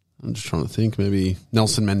 I'm just trying to think. Maybe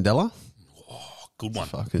Nelson Mandela. Oh, good one.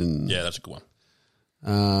 Yeah, that's a good one.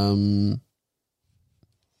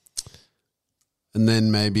 And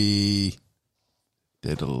then maybe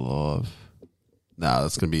dead or alive. No,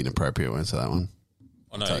 that's going to be inappropriate. I won't say that one.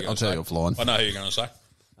 I'll tell you offline. I know who you're going to say.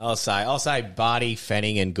 I'll say Barty,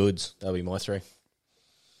 Fanning, and Goods. That'll be my 3.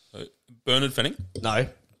 Bernard Fanning? No.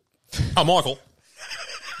 Oh, Michael.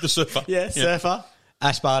 The surfer. Yeah, surfer.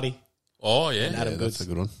 Ash Barty. Oh, yeah. And Adam Goods. That's a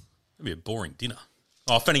good one. That'd be a boring dinner.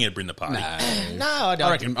 Oh, Fanning would bring the party. No, I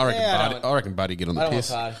don't. I reckon Barty get on the piss.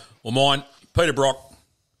 Well, mine, Peter Brock,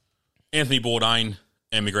 Anthony Bourdain,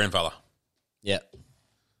 and my grandfather. Yeah.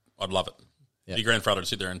 I'd love it. Yep. Your grandfather to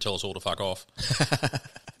sit there and tell us all to fuck off.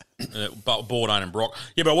 Bourdain and Brock.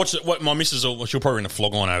 Yeah, but what my missus, she'll probably bring a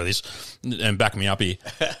flog on over this and back me up here.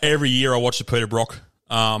 Every year I watch the Peter Brock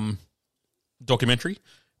documentary.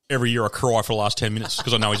 Every year I cry for the last 10 minutes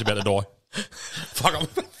because I know he's about to die. Fuck, I'm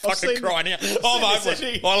fucking crying now. I'm hopeless.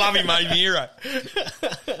 I love him, mate. Hero.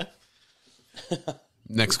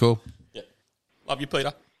 Next call. Yeah. Love you,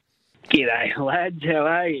 Peter. G'day, lads. How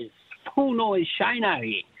are you? Full noise Shano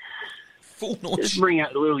here. Full noise. Just bring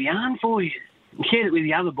out a little yarn for you. I shared it with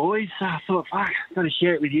the other boys, so I thought, fuck, got to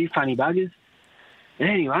share it with you, funny buggers. But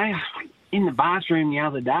anyway, in the bathroom the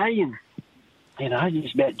other day and,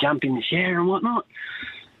 just about jump in the shower and whatnot.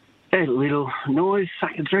 Heard a little noise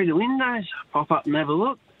sucking through the windows. Pop up and have a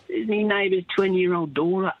look. There's my neighbour's 20-year-old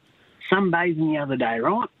daughter sunbathing the other day,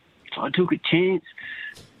 right? So I took a chance.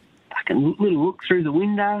 Fucking little look through the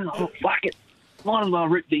window and I thought, fuck it. Might as well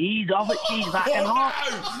rip the ears off it. She's fucking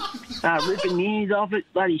hot. Ripping the ears off it,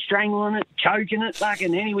 bloody strangling it, choking it,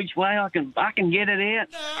 fucking any which way I can fucking get it out.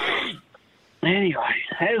 Anyway,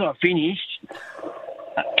 as I finished,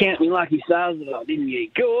 count me lucky stars that I didn't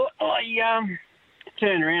get caught. I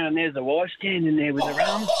turn around and there's the wife standing there with her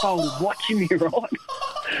arms folded watching me, right?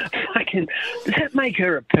 Fucking, does that make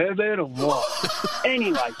her a pervert or what?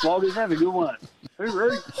 Anyway, floggers, have a good one.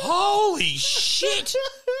 Hooroo. Holy shit!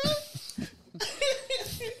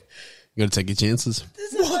 You got to take your chances.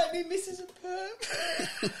 Does it make me Mrs. a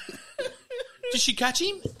perv? Did she catch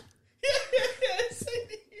him? Yes.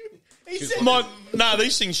 He said, no,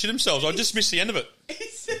 these things shit themselves. I just missed the end of it. He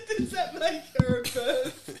said, does that make her a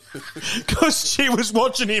perv? Because she was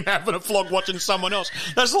watching him having a flog watching someone else.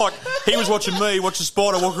 That's like he was watching me watch a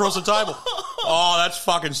spider walk across the table. Oh, that's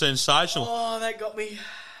fucking sensational. Oh, that got me.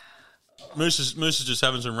 Moose is just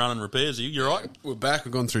having some running repairs. You're right. We're back.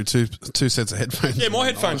 We've gone through two sets of headphones. Yeah, my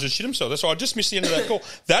headphones just shit themselves. That's why I just missed the end of that call.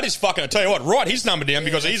 That is fucking. I tell you what, write his number down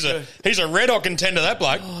because he's a red hot contender. That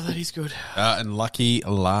bloke. Oh, that is good. And lucky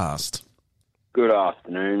last. Good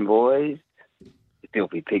afternoon, boys.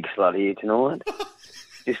 Filthy pig slut here tonight.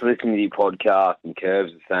 Just listening to your podcast and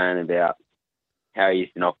Curbs was saying about how he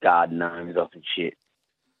used to knock garden gnomes off and shit.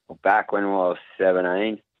 Well, back when I was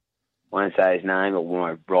 17. Won't say his name, but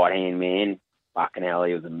my right-hand man, fucking hell,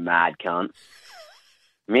 he was a mad cunt.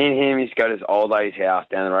 Me and him used to go to this old lady's house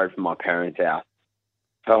down the road from my parents' house.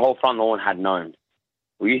 Her whole front lawn had gnomes.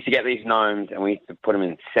 We used to get these gnomes and we used to put them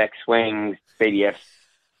in sex swings, BDFs,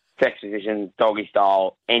 sex positions, doggy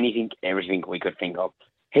style, anything, everything we could think of.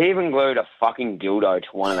 He even glued a fucking dildo to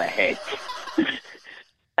one of the heads.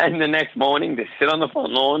 And the next morning, to sit on the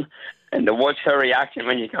front lawn and to watch her reaction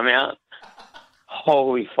when you come out.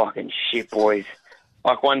 Holy fucking shit, boys.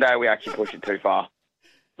 Like one day we actually pushed it too far.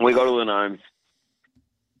 We got all the gnomes,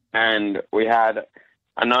 and we had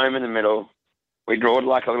a gnome in the middle. We drawed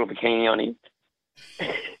like a little bikini on him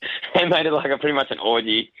and made it like pretty much an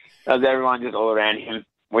orgy. That was everyone just all around him.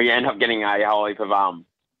 We end up getting a whole heap of,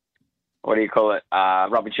 what do you call it,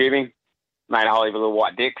 rubber tubing. Made a whole heap of little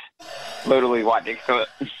white dicks. Literally white dicks to it.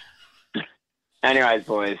 Anyways,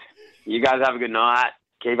 boys, you guys have a good night.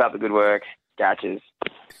 Keep up the good work. Catches.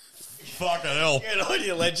 Fucking hell. Get on,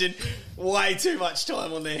 you legend. Way too much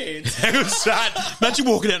time on their hands. How was that? Imagine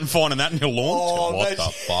walking out and finding that in your lawn. Oh, what the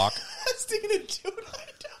fuck? Sticking a dildo.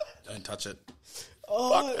 Don't touch it.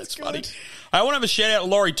 Oh, fuck, that's funny. I want to have a shout out to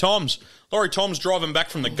Laurie Toms. Laurie Toms driving back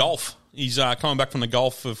from the Gulf. He's coming back from the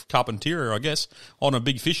Gulf of Carpentaria, I guess, on a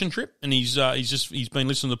big fishing trip, and he's been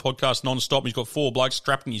listening to the podcast non-stop. He's got 4 blokes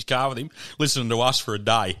strapped in his car with him, listening to us for a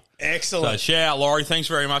day. Excellent. So shout out, Laurie. Thanks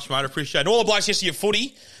very much, mate. I appreciate it. All the blokes yesterday at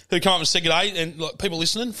footy who come up and said good day, and people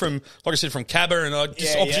listening from, like I said, from Cabba and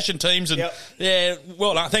opposition teams, and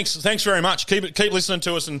well, no, thanks very much. Keep listening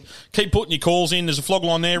to us and keep putting your calls in. There's a flog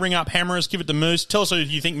line there. Ring up, hammer us, give it to Moose. Tell us who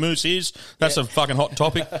you think Moose is. That's a fucking hot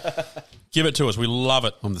topic. Give it to us. We love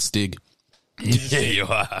it. I'm the Stig. Yeah, you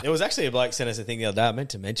are. There was actually a bloke sent us a thing the other day. I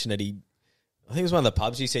meant to mention it. I think it was one of the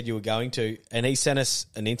pubs you said you were going to, and he sent us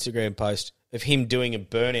an Instagram post of him doing a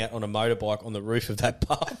burnout on a motorbike on the roof of that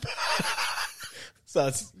pub. So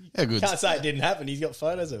it's, can't say it didn't happen. He's got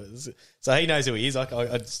photos of it. So he knows who he is.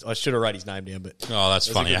 I should have wrote his name down, but that's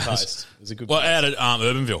funny. It was a good post. Out at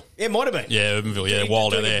Urbanville. Yeah, it might have been. Yeah, Urbanville. Yeah,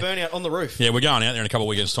 wild out there. Burnout on the roof. Yeah, we're going out there in a couple of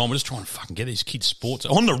weekends' time. We're just trying to fucking get these kids sports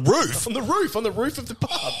on the roof. On the roof of the pub.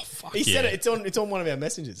 Oh, fuck he said it. It's on one of our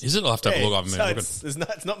messages. Is it? I'll have to have a look. I haven't been looking.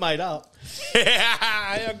 It's not made up.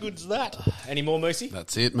 How good's that? Any more, Moosey?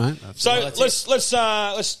 That's it, mate.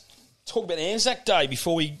 Let's talk about Anzac Day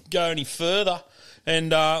before we go any further.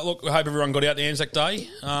 And look, I hope everyone got out to Anzac Day.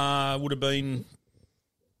 Would have been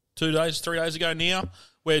 3 days ago now.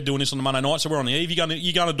 We're doing this on the Monday night, so we're on the eve.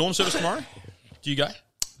 You going to dawn service tomorrow? Do you go?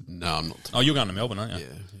 No, I'm not. Oh, you're going to Melbourne, aren't you?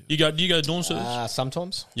 Yeah. Do you go to dawn service?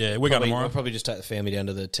 Sometimes. Yeah, we're going tomorrow. We'll probably just take the family down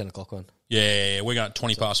to the 10 o'clock one. Yeah, we're going at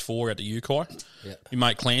 4:20 out to Ukai. Yeah. Your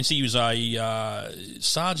mate Clancy, he was a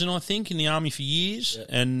sergeant, I think, in the Army for years. Yeah.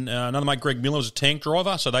 And another mate, Greg Miller, was a tank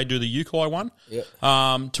driver, so they do the Ukai one. Yeah.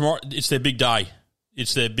 Tomorrow, it's their big day.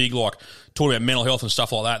 It's their big, talking about mental health and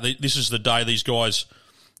stuff like that. This is the day these guys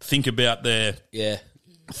think about their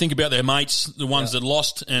mates, the ones that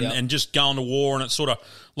lost, and just going to war. And it's sort of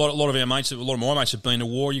a lot of our mates, a lot of my mates have been to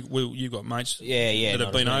war. You've got mates, that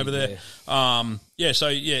have been over there.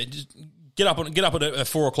 Just get up at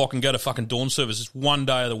 4 o'clock and go to fucking dawn service. It's one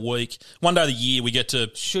day of the week, one day of the year we get to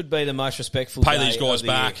should be the most respectful pay day these guys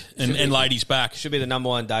back and ladies back. Should be the number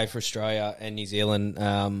one day for Australia and New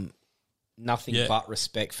Zealand. Nothing but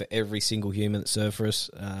respect for every single human that served for us.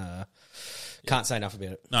 Can't say enough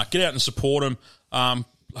about it. No, get out and support them.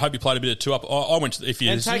 Hope you played a bit of two up. I went to take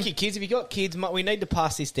your kids. If you got kids, we need to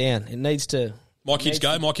pass this down. It needs to. My kids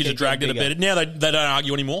go. My kids are dragged out of bed. Now they don't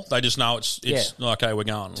argue anymore. They just know it's okay. We're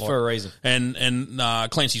going. It's for a reason. And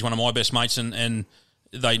Clancy's one of my best mates, and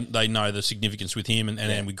they know the significance with him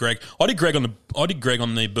and with Greg. I did Greg on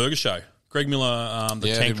the Burger Show. Greg Miller,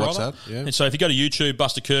 the tank driver. And so if you go to YouTube,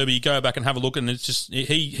 Buster Kirby, go back and have a look, and it's just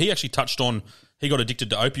he actually touched on he got addicted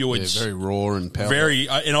to opioids. Yeah, very raw and powerful.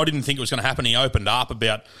 And I didn't think it was going to happen. He opened up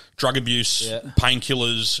about drug abuse,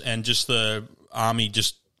 painkillers, and just the army.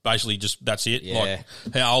 Just basically, that's it. Yeah.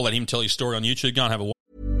 I'll let him tell his story on YouTube. Go and have a.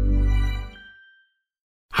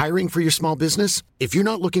 Hiring for your small business? If you're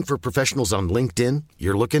not looking for professionals on LinkedIn,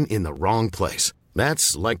 you're looking in the wrong place.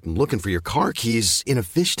 That's like looking for your car keys in a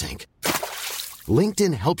fish tank.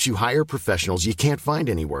 LinkedIn helps you hire professionals you can't find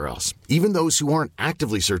anywhere else, even those who aren't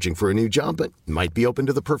actively searching for a new job but might be open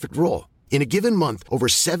to the perfect role. In a given month, over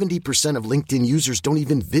 70% of LinkedIn users don't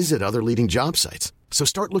even visit other leading job sites. So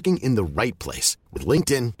start looking in the right place. With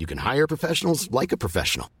LinkedIn, you can hire professionals like a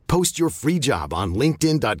professional. Post your free job on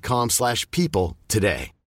linkedin.com/people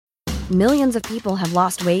today. Millions of people have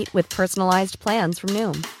lost weight with personalized plans from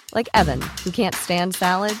Noom. Like Evan, who can't stand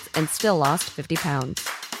salads and still lost 50 pounds.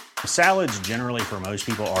 Salads generally for most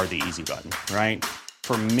people are the easy button, right?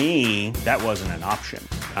 For me, that wasn't an option.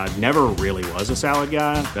 I never really was a salad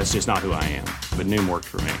guy. That's just not who I am. But Noom worked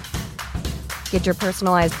for me. Get your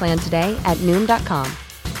personalized plan today at Noom.com.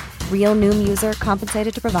 Real Noom user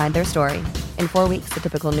compensated to provide their story. In 4 weeks, the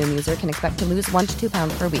typical Noom user can expect to lose 1 to 2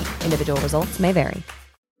 pounds per week. Individual results may vary.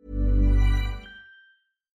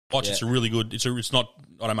 Watch, it's a really good. It's not.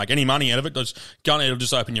 I don't make any money out of it. It'll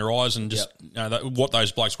just open your eyes and just what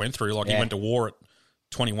those blokes went through. Like he went to war at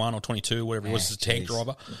 21 or 22, whatever he was, as a tank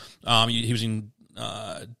driver. He was in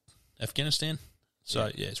Afghanistan. So,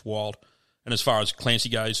 yeah, it's wild. And as far as Clancy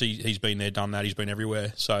goes, he's been there, done that. He's been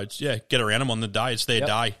everywhere. So, it's, get around him on the day. It's their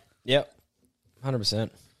day. Yep, 100%.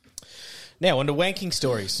 Now, on to wanking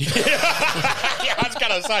stories. Yeah, I was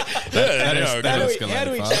going to say. How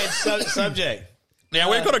do we change subject? Now,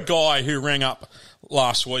 we've got a guy who rang up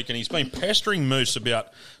last week and he's been pestering Moose about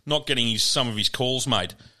not getting some of his calls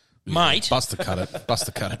made. Mate. Bust the cut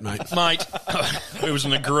it, mate. Mate, it was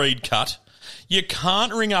an agreed cut. You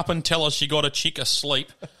can't ring up and tell us you got a chick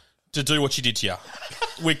asleep to do what she did to you.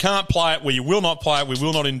 We can't play it. We will not play it. We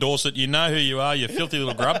will not endorse it. You know who you are, you filthy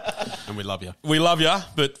little grub. And we love you. We love you,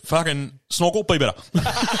 but fucking snorkel, be better.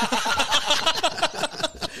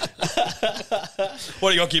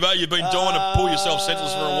 What do you got, Gibbo? You've been dying to pull yourself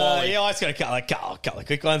senseless for a while. Yeah, I just got a couple of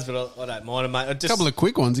quick ones, but I don't mind them, mate. A couple of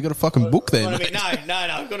quick ones? You got a fucking book there, mate. No,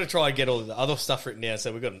 I've got to try and get all the other stuff written down,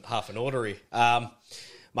 so we've got half an order here.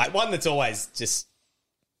 Mate, one that's always just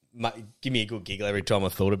give me a good giggle every time I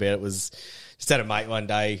thought about it was just had a mate one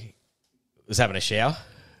day was having a shower.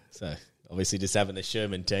 So obviously just having the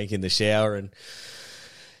Sherman tank in the shower, and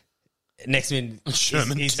next minute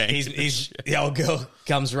the old girl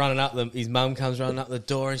comes running up, his mum comes running up the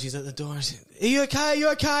door, and she's at the door and she's, are you okay? Are you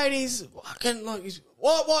okay? And he's fucking like,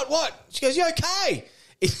 what? She goes, you okay?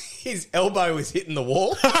 His elbow was hitting the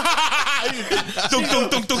wall. She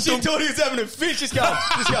thought he was having a fit. Just go.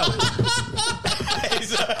 Thought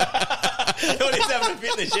he was having a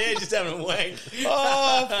fit in the chair, just having a wank.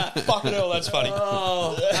 Oh, fucking hell, that's funny.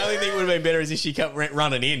 Oh, the only thing would have been better is if she kept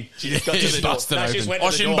running in. She just got to the door.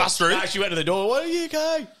 She didn't bust through? No, she went to the door. What are you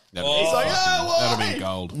okay? He's like, that'd have been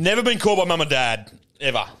gold. Never been called by mum and dad,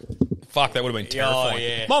 ever. Fuck, that would have been terrifying. Oh,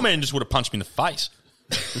 yeah. My man just would have punched me in the face.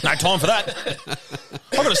 No time for that.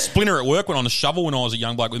 I got a splinter at work when on the shovel when I was a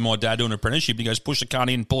young bloke with my dad doing an apprenticeship. He goes, push the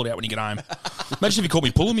cunt in, pull it out when you get home. Imagine if he caught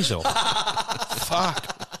me pulling myself. Fuck.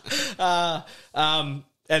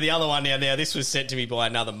 And the other one now, this was sent to me by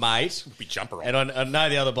another mate. Be jumper on. And I know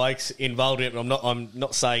the other bloke's involved in it, but I'm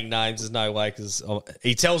not saying names. There's no way, because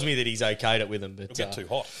he tells me that he's okayed it with him. But it'll get too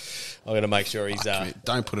hot. I'm going to make sure he's...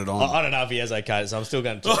 don't put it on. I don't know if he has okayed it, so I'm still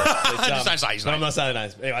going to talk. Just don't say his name. I'm not saying the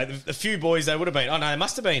names. Anyway, a few boys, they would have been... Oh, no, they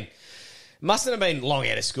mustn't have been long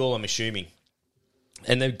out of school, I'm assuming.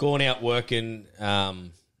 And they've gone out working...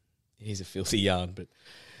 here's a filthy yarn, but...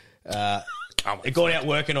 they've gone out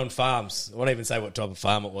working on farms. I won't even say what type of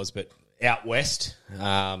farm it was, but out west.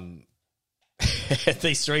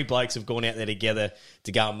 These three blokes have gone out there together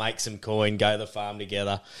to go and make some coin, go to the farm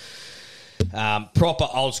together. Proper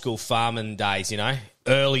old school farming days, you know.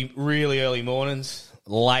 Really early mornings,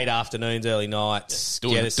 late afternoons, early nights.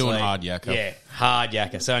 Doing hard yakka. Yeah, hard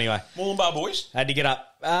yakka. So anyway. Moolumbar boys? Had to get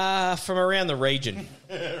up from around the region.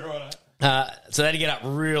 Right. So they had to get up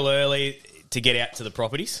real early to get out to the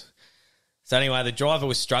properties. So anyway, the driver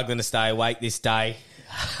was struggling to stay awake this day.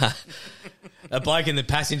 A bloke in the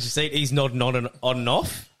passenger seat, he's nodding on and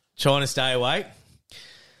off, trying to stay awake.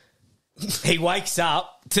 He wakes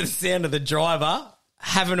up to the sound of the driver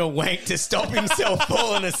having a wank to stop himself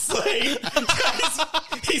falling asleep.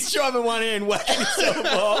 He's driving one hand, whacking himself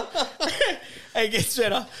off. And he gets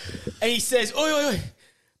better. And he says, oi,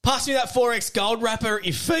 pass me that 4X gold wrapper at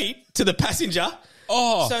your feet, to the passenger.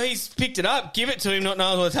 Oh. So he's picked it up, give it to him, not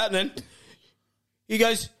knowing what's happening. He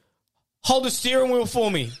goes, hold the steering wheel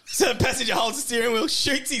for me. So the passenger holds the steering wheel,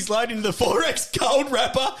 shoots his load into the 4X gold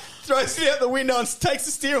wrapper, throws it out the window and takes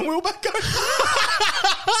the steering wheel back on.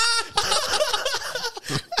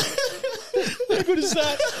 How good is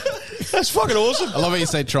that? That's fucking awesome. I love how you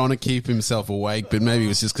say trying to keep himself awake, but maybe it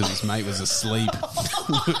was just because his mate was asleep.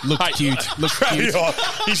 Looked cute.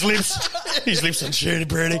 His lips and shirty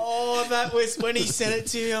pretty. Oh, that was when he said it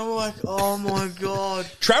to you. I'm like, oh my God.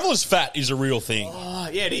 Traveller's fat is a real thing. Oh,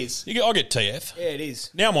 yeah, it is. I get TF. Yeah, it is.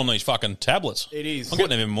 Now I'm on these fucking tablets. It is. I'm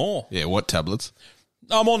getting them even more. Yeah, what tablets?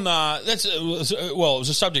 I'm on it was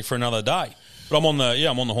a subject for another day. But I'm on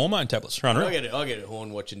the hormone tablets. I get it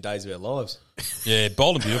horn watching Days of Our Lives. Yeah,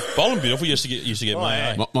 Bold and Beautiful used to get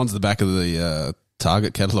mine. Yeah. Mine's the back of the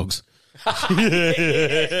Target catalogues. Yeah,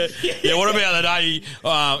 what about the day?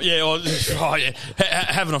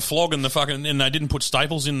 Having a flog in the fucking, and they didn't put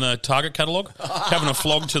staples in the Target catalogue. Having a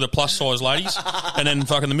flog to the plus size ladies, and then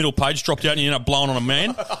fucking the middle page dropped out, and you end up blowing on a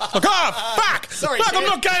man. Like, fuck! Sorry, fuck!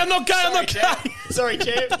 Champ. I'm not gay. Sorry,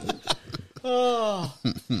 champ. Oh,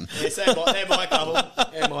 yeah, so they're my couple.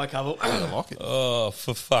 I like it. Oh,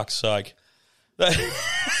 for fuck's sake! That's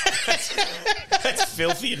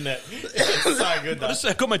filthy, isn't it? It's so good, though.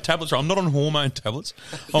 I've got my tablets. I'm not on hormone tablets.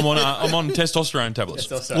 I'm on testosterone tablets,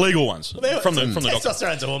 legal ones from the doctor.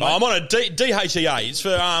 Testosterone's a hormone. I'm on a DHEA. It's for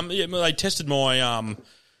they tested my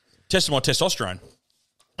testosterone,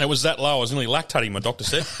 It was that low. I was nearly lactating, my doctor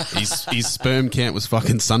said. His sperm count was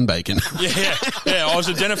fucking sunbacon. Yeah. I was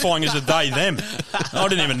identifying as a they, them. I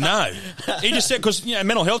didn't even know. He just said, because,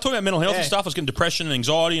 mental health, talking about mental health and stuff, I was getting depression and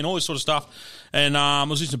anxiety and all this sort of stuff. And I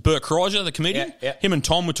was listening to Bert Kreischer, the comedian. Yeah. Him and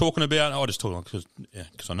Tom were talking about, I just talk because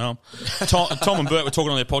I know him. Tom and Bert were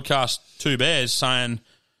talking on their podcast, Two Bears, saying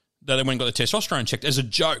that they went and got the testosterone checked as a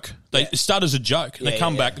joke. It started as a joke. And they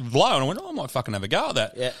come back low, and I went, I might fucking have a go at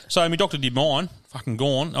that. Yeah. So my doctor did mine, fucking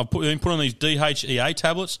gone. I put on these DHEA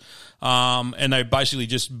tablets, and they basically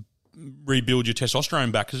just rebuild your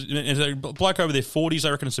testosterone back. Because a bloke over their 40s,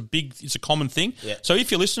 they reckon it's a common thing. Yeah. So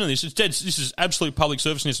if you're listening to this, this is absolute public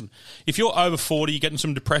service. If you're over 40, you're getting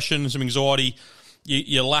some depression, some anxiety,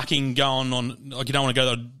 you're lacking going on, like you don't want to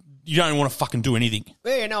go. You don't want to fucking do anything.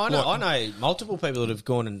 Yeah, no, I know. I know multiple people that have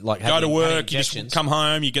gone and go to work. You just come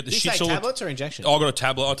home. You get the shit. Tablets or injections? I got a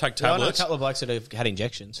tablet. I take tablets. I know a couple of blokes that have had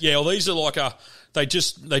injections. Yeah, well, these are like they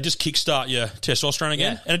just kickstart your testosterone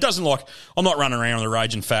again, and it doesn't I'm not running around with a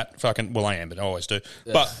raging fat fucking. Well, I am, but I always do.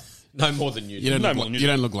 Yeah. But no more than you. You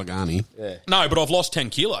don't look like Arnie. Yeah. No, but I've lost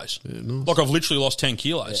 10 kilos. Yeah, nice. Like I've literally lost 10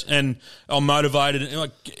 kilos, and I'm motivated. And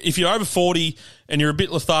like if you're over 40 and you're a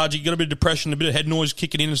bit lethargic, you got a bit of depression, a bit of head noise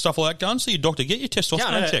kicking in and stuff like that, go and see your doctor. Get your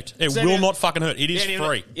testosterone checked. It will not fucking hurt. It is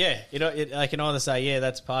free. They can either say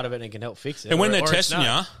that's part of it and it can help fix it, and when they're testing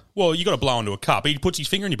you. Well, you got to blow into a cup. He puts his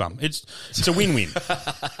finger in your bum. It's a win-win.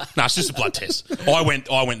 No, it's just a blood test. I went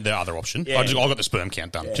the other option. I got the sperm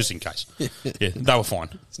count done just in case. Yeah, they were fine.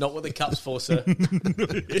 It's not what the cup's for, sir.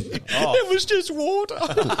 It was just water.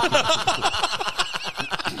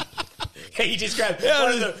 You just grab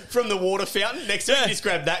from the water fountain next to it. You just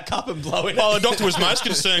grab that cup and blow it. Well, the doctor was most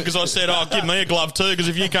concerned because I said, give me a glove too, because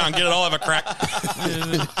if you can't get it, I'll have a crack.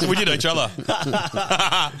 We did each other.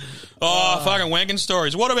 Fucking wanking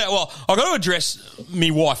stories. What about, I got to address me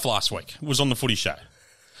wife last week. Was on the footy show.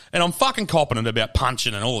 And I'm fucking copping it about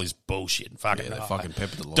punching and all this bullshit. Fucking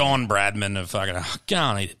peppered the line. Don Bradman of fucking, go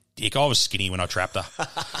and eat a dick. I was skinny when I trapped her.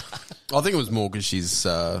 I think it was more because she's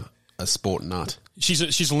a sport nut.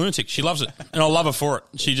 She's a lunatic. She loves it, and I love her for it.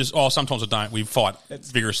 She just sometimes I don't. We fight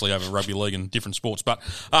vigorously over rugby league and different sports, but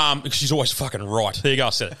she's always fucking right. There you go.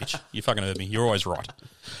 I said it, bitch. You fucking heard me. You're always right.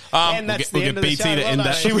 And that's the end of the show. to end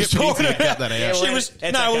that. She was talking about that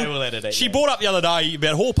out. She brought up the other day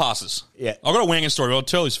about hall passes. Yeah, I got a wanging story. But I'll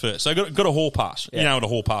tell this first. So I got a hall pass. Yeah. You know what a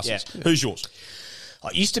hall pass is. Who's yours?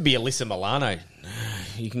 It used to be Alyssa Milano.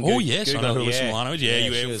 You can yes, I know who Alyssa Milano is. Yeah,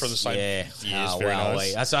 you were from the same years. Very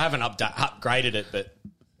nice. So I haven't upgraded it, but...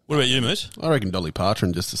 What about you, Moose? I reckon Dolly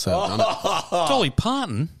Parton, just to say I've done it. Dolly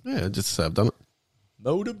Parton? Yeah, just to say I've done it.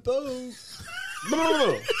 Motorboat.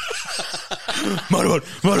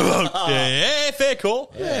 Motorboat. Yeah, fair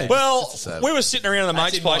call. Yeah, well, we were sitting around the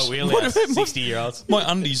mate's place. 60-year-olds.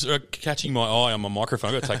 My undies are catching my eye on my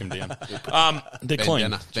microphone. I've got to take them down. They're clean.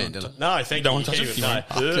 Bandana. No, thank you. Don't want to touch it. No.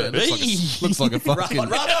 Looks like a fucking...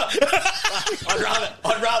 I'd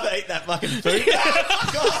rather eat that fucking food.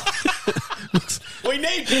 We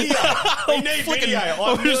need video.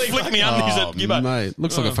 I'm just flicking me undies at Gibbo. Mate,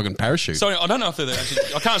 looks like a fucking parachute. Sorry, I don't know if they're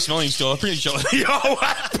actually... I can't smell any still. I'm pretty sure...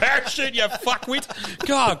 Parachute, you fucking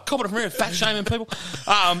God, cop it from here, fat shaming people.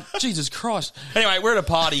 Jesus Christ. Anyway, we're at a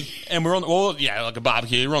party and we're on, like a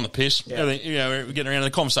barbecue. We're on the piss. Yeah. We're getting around and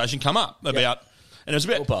the conversation come up about, and it was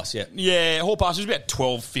about hall pass. Hall pass. It was about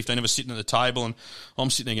 12, 15 of us sitting at the table, and I'm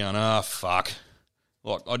sitting there going, fuck.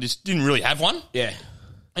 Like I just didn't really have one. Yeah.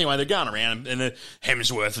 Anyway, they're going around, and the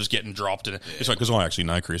Hemsworth was getting dropped, and it's like because I actually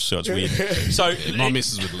know Chris, so it's weird. So my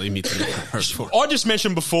missus would leave me to. I just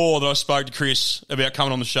mentioned before that I spoke to Chris about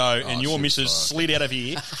coming on the show, and your missus slid out of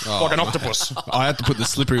here like an octopus. I had to put the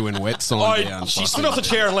slippery when wet sign down. She slid off the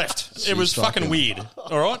chair and left. It was fucking weird.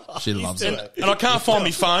 All right, she loves it, and I can't find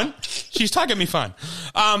my phone. She's taking my phone.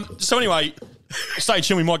 So anyway. Stay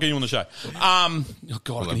tuned, we might get you on the show. Oh,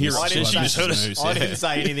 God, I can hear it. She just heard us. I didn't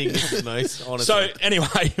say anything, Mrs. Moose, honestly. So,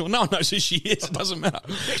 anyway, no one knows who she is. It doesn't matter.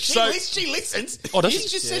 She listens. Oh, does she?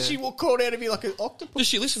 Just said she crawled out of you like an octopus. Does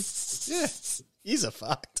she listen? Yeah. He's a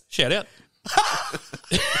fucked. Shout out.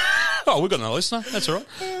 We've got another listener. That's all right.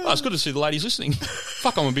 Oh, it's good to see the ladies listening.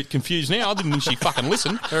 Fuck, I'm a bit confused now. I didn't think she fucking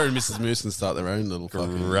listened. Her and Mrs. Moose can start their own little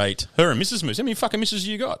fucking... Great. Her and Mrs. Moose. How many fucking misses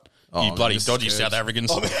you got? You bloody Mrs. dodgy Curbs. South Africans.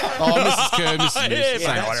 Mrs. Curb, Mrs.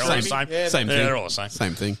 Moose. Same thing. Same thing. They're all the same.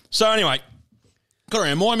 Same thing. So anyway, got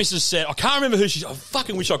around. My missus said, I can't remember who she... I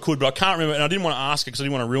fucking wish I could, but I can't remember, and I didn't want to ask her because I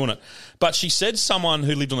didn't want to ruin it. But she said someone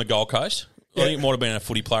who lived on the Gold Coast. I think it might have been a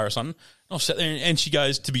footy player or something. I sat there and she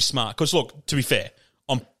goes, to be smart. Because, look, to be fair,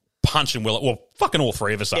 I'm punching well, fucking all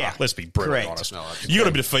three of us are. Let's be brutally honest. No, you got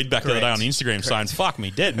a bit of feedback the other day on Instagram saying, fuck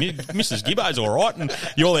me dead. Mrs. Gibbo's all right. And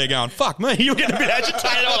you're there going, fuck me. You're getting a bit agitated.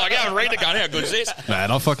 I'm like, go and read it going, how good is this?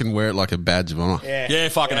 Man, I fucking wear it like a badge of honour. Yeah,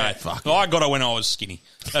 fucking A. Fuck. I got it when I was skinny.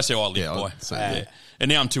 That's how I lived, boy. And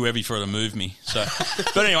now I'm too heavy for her to move me. So,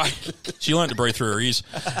 but anyway, she learned to breathe through her ears.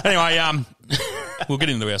 Anyway, we'll get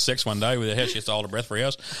into our sex one day with how she has to hold her breath for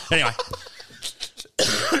hours. Anyway,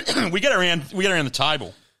 we get around the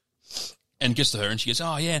table. And gets to her and she goes,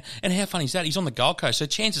 oh, yeah, and how funny is that? He's on the Gold Coast, so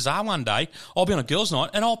chances are one day I'll be on a girls' night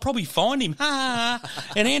and I'll probably find him.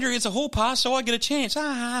 And Andrew gets a hall pass, so I get a chance.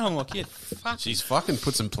 I'm like, yeah, fuck. She's fucking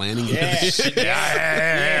put some planning into this.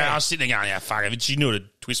 Yeah. I was sitting there going, yeah, fuck it. She knew to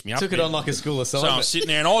twist me up. Took it on like a school assignment. So I was sitting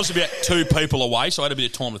there and I was about 2 people away, so I had a bit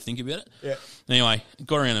of time to think about it. Yeah. Anyway,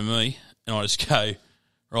 got around to me and I just go,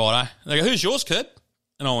 righto. They go, who's yours, Kurt?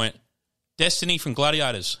 And I went, Destiny from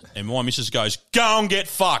Gladiators. And my missus goes, go and get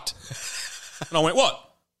fucked. And I went, what?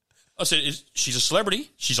 I said, she's a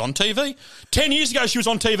celebrity. She's on TV. 10 years ago, she was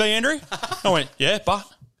on TV, Andrew. I went, yeah, but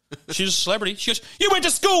she's a celebrity. She goes, you went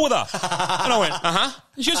to school with her. And I went, uh-huh.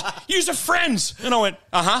 And she goes, you're friends. And I went,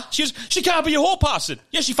 uh-huh. She goes, she can't be your hall passer.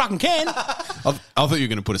 Yes, she fucking can. I thought you were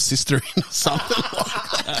going to put a sister in or something.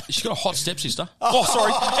 She's got a hot stepsister. Oh,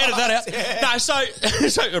 sorry. Edit that out. Yeah. No,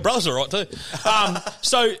 so her brother's all right too.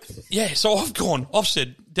 So I've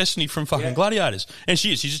said, Destiny from fucking Gladiators. And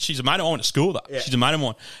she is. She's a mate of mine. I went to school with her. Yeah. She's a mate of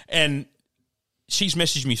mine. And she's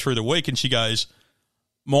messaged me through the week and she goes,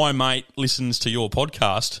 my mate listens to your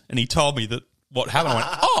podcast and he told me that what happened. I went,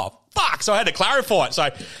 oh, fuck. So I had to clarify it. So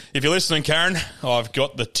if you're listening, Karen, I've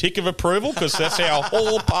got the tick of approval because that's how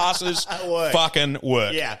hall passes fucking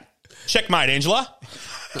work. Yeah. Checkmate, Angela.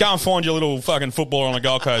 Go and find your little fucking footballer on the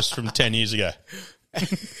Gold Coast from 10 years ago.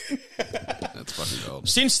 That's fucking old.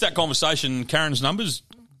 Since that conversation, Karen's numbers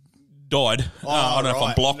died. I don't know if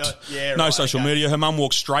I'm blocked. No social media. Her mum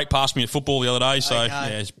walked straight past me at football the other day, so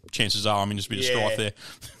yeah, chances are I'm in just a bit of strife there.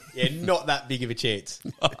 Yeah, not that big of a chance.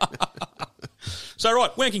 So,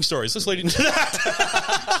 right, wanking stories. Let's lead into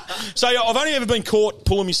that. So, I've only ever been caught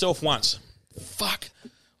pulling myself once. Fuck.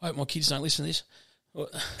 I hope my kids don't listen to this.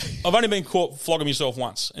 I've only been caught flogging myself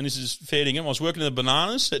once, and this is fair dinkum. I was working in the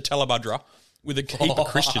bananas at Talabudra with a heap of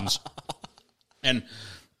Christians. And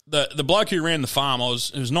the bloke who ran the farm, it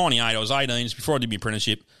was 98, I was 18, it's before I did my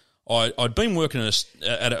apprenticeship. I'd been working at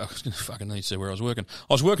a fucking need to see where I was working.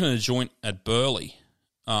 I was working at a joint at Burleigh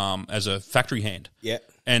as a factory hand. Yeah.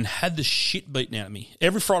 And had the shit beaten out of me.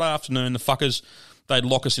 Every Friday afternoon, the fuckers, they'd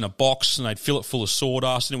lock us in a box and they'd fill it full of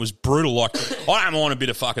sawdust, and it was brutal. Like, I don't mind a bit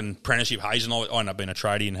of fucking apprenticeship hazing. I ended up being a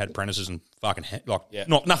tradie and had apprentices and fucking,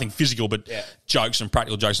 nothing physical, but jokes and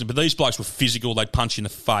practical jokes. But these blokes were physical. They'd punch you in the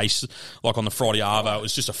face, like on the Friday Arvo. It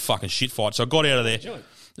was just a fucking shit fight. So I got out of there.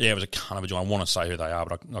 Yeah, it was a cunt of a joint. I want to say who they are,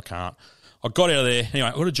 but I can't. I got out of there. Anyway,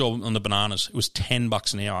 I got a job on the bananas. It was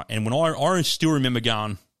 $10 an hour. And when I still remember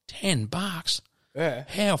going, $10? Yeah.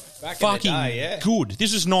 How fucking good.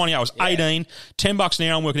 This is 90 hours, 18, $10 an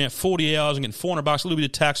hour. I'm working out 40 hours. I'm getting $400, a little bit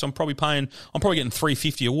of tax. I'm probably getting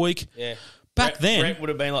 $350 a week. Yeah. Back then, rent would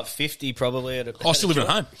have been like $50 probably. I still live at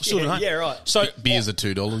home. Yeah, right. So beers are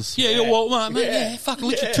 $2. Yeah, well, mate, fucking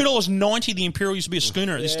literally $2.90. The Imperial used to be a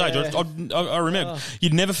schooner at this stage. I remember.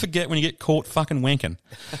 You'd never forget when you get caught fucking wanking.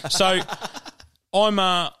 So I'm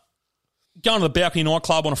going to the balcony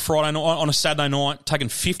nightclub on a Friday night, on a Saturday night, taking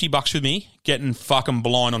 $50 with me, getting fucking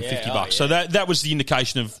blind on $50. Yeah. So that was the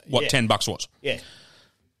indication of what $10 was. Yeah.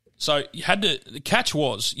 So you had to. The catch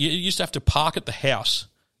was you used to have to park at the house,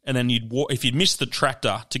 and then if you'd missed the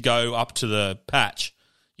tractor to go up to the patch,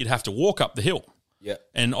 you'd have to walk up the hill. Yeah.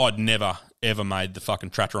 And I'd never ever made the fucking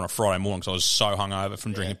tractor on a Friday morning because I was so hungover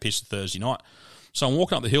from drinking piss Thursday night. So I'm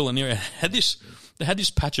walking up the hill, and they had this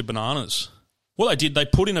patch of bananas. What they did, they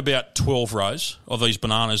put in about 12 rows of these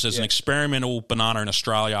bananas as an experimental banana in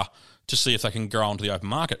Australia to see if they can grow onto the open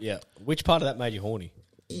market. Yeah. Which part of that made you horny?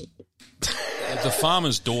 The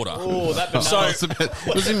farmer's daughter. Oh, that banana.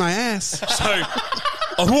 It was in my ass. So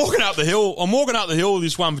I'm walking up the hill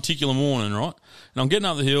this one particular morning, right? And I'm getting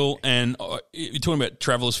up the hill, and you're talking about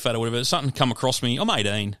traveller's fat or whatever. Something come across me. I'm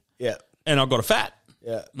 18. Yeah. And I got a fat.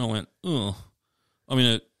 Yeah. And I went, oh. I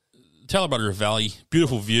mean, Talabudra Valley,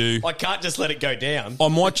 beautiful view. I can't just let it go down. I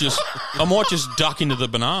might just duck into the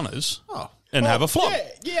bananas and have a flop.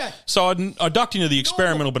 Yeah. So I ducked into the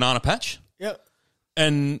experimental banana patch. Yep.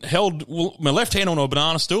 And held my left hand on a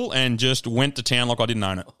banana stool and just went to town like I didn't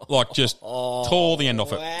own it. Like just tore the end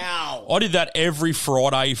off it. Wow. I did that every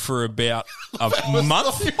Friday for about a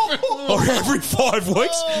month or every 5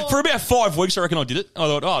 weeks. For about 5 weeks, I reckon I did it. I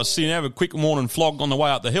thought, I'll see you have a quick morning flog on the way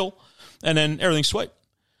up the hill and then everything's sweet.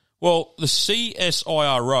 Well, the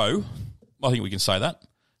CSIRO, I think we can say that,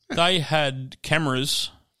 they had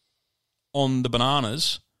cameras on the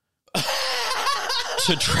bananas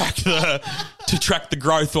to track the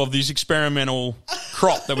growth of this experimental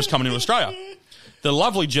crop that was coming into Australia. The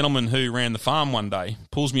lovely gentleman who ran the farm one day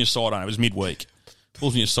pulls me aside, and it was midweek,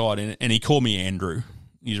 pulls me aside, and he called me Andrew.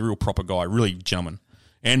 He's a real proper guy, really gentleman.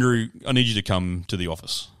 Andrew, I need you to come to the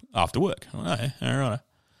office after work. I'm like, oh, all right.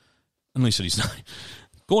 And he said his name.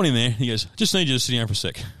 Go on in there. He goes, just need you to sit down for a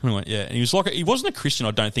sec. And I went, yeah. And he was like, he wasn't a Christian,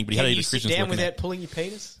 I don't think, but he had either Christians. Sit down without pulling your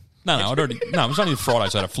penis? No, it was only Friday,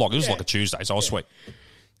 so I had a flog. It was like a Tuesday, so I was sweet.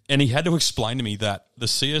 And he had to explain to me that the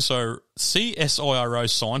CSIRO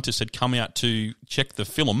scientists had come out to check the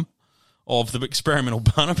film of the experimental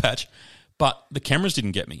banana patch, but the cameras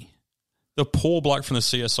didn't get me. The poor bloke from the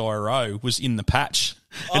CSIRO was in the patch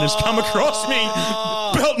and has come across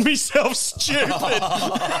me belting myself stupid.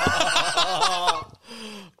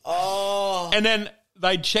 And then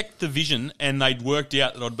they'd checked the vision and they'd worked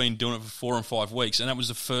out that I'd been doing it for 4 and 5 weeks, and that was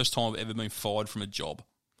the first time I've ever been fired from a job.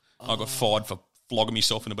 I got fired for flogging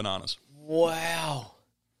myself into bananas. Wow.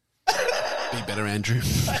 Be better, Andrew.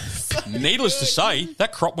 Needless to say,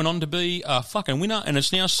 that crop went on to be a fucking winner, and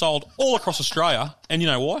it's now sold all across Australia. And you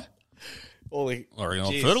know why? I reckon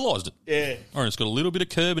I've fertilised it. Yeah. I reckon it's got a little bit of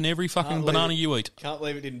curb in every fucking banana you eat. Can't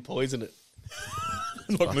believe it didn't poison it.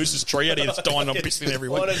 Like Moose's tree out here that's dying on pissing every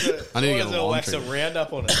week. I need to get a whack some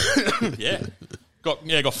Roundup on it. Yeah. Got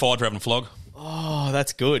fired for having a flog. Oh,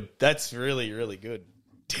 that's good. That's really, really good.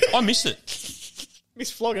 I missed it.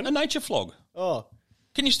 Miss flogging? A nature flog. Oh.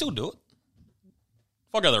 Can you still do it?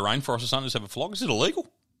 If I go to the rainforest or something, just have a flog, is it illegal?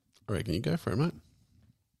 I reckon you go for it, mate.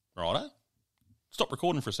 Righto. Stop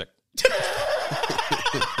recording for a sec. You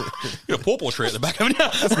got a pawpaw tree at the back of it now.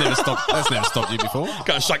 That's never stopped you before.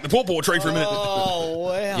 Go and shake the pawpaw tree for a minute. Oh,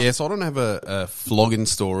 wow. Yeah, so I don't have a flogging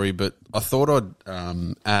story, but I thought I'd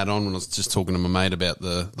add on when I was just talking to my mate about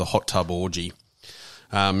the hot tub orgy.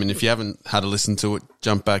 And if you haven't had a listen to it,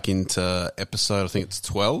 jump back into episode, I think it's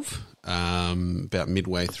 12, about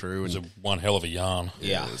midway through. It was one hell of a yarn.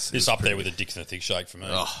 Yeah. It's up there with a Dick and a Thick Shake for me.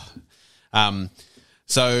 Oh.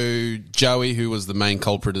 So Joey, who was the main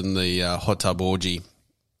culprit in the hot tub orgy,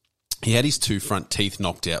 he had his 2 front teeth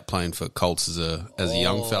knocked out playing for Colts as a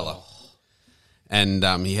young fella, and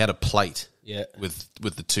he had a plate with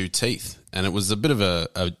the 2 teeth, and it was a bit of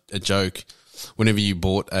a joke. Whenever you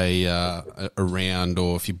bought a round,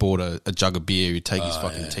 or if you bought a jug of beer, you'd take his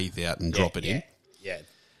fucking teeth out and drop it in. Yeah.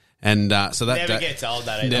 And so that never gets old,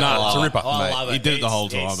 that either. No, it's a ripper. I love it. He did it the whole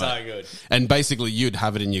time, it's mate. so good. And basically, you'd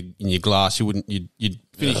have it in your glass. You'd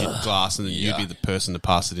finish your glass, and then you'd be the person to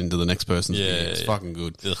pass it into the next person's beer. It's fucking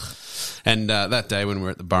good. Ugh. And that day when we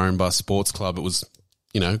were at the Bar and Bus Sports Club, it was,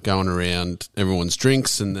 going around everyone's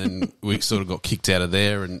drinks, and then we sort of got kicked out of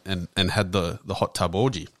there and had the hot tub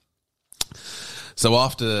orgy. So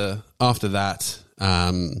after that,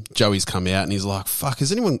 Joey's come out and he's like, "Fuck,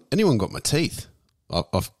 has anyone got my teeth?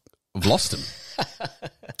 I've lost them."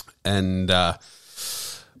 And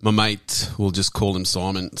my mate, we'll just call him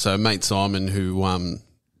Simon. So mate Simon, who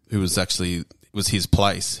was his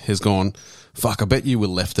place, has gone, "Fuck, I bet you were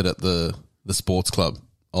left it at the sports club.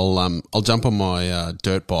 I'll jump on my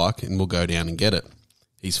dirt bike and we'll go down and get it."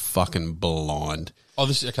 He's fucking blind. Oh,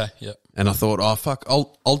 this is okay. Yeah. And I thought, oh fuck,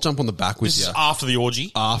 I'll jump on the back with you. This is after the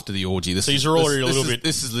orgy. After the orgy. So you're already a little bit.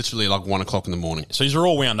 This is literally like 1 o'clock in the morning. So you're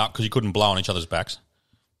all wound up because you couldn't blow on each other's backs.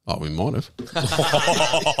 Oh, we might have.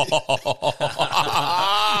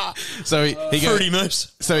 So he goes, Fruity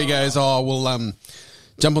moves. So he goes, "Oh, we'll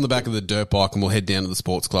jump on the back of the dirt bike and we'll head down to the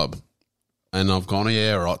sports club." And I've gone,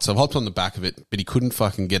 "Yeah, all right." So I've hopped on the back of it, but he couldn't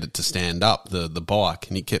fucking get it to stand up, the bike,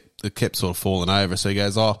 and it kept sort of falling over. So he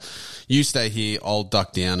goes, "Oh, you stay here, I'll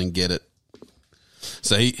duck down and get it."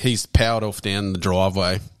 So he's powered off down the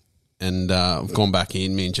driveway, and I've gone back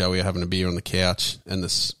in. Me and Joey are having a beer on the couch, and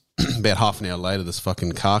this about half an hour later, this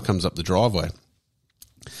fucking car comes up the driveway,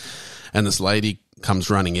 and this lady comes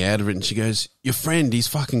running out of it, and she goes, "Your friend, he's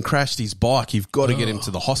fucking crashed his bike. You've got to get him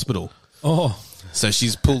to the hospital." Oh. So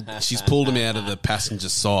she's pulled him out of the passenger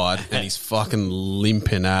side, and he's fucking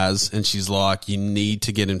limping as. And she's like, "You need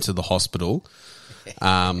to get him to the hospital.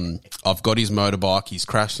 I've got his motorbike. He's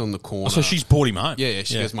crashed on the corner." Oh, so she's brought him home. Yeah.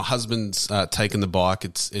 She goes, "My husband's taken the bike.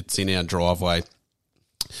 It's in our driveway.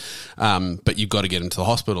 But you've got to get him to the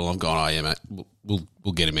hospital." I've gone, "Oh yeah, mate.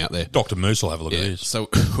 We'll get him out there." Dr. Moose will have a look at this. So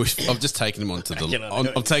I've just taken him onto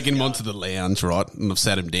the lounge, right, and I've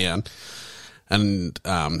sat him down. And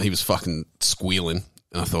he was fucking squealing.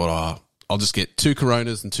 And I thought, I'll just get 2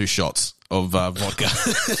 Coronas and 2 shots of vodka.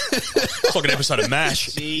 It's like an episode of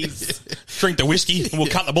MASH. Jeez. Drink the whiskey and we'll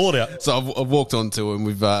cut the bullet out. So I've walked on to him.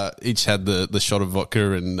 We've each had the shot of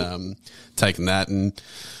vodka and taken that. And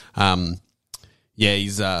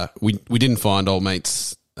he's we didn't find old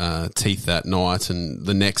mate's teeth that night. And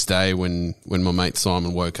the next day when my mate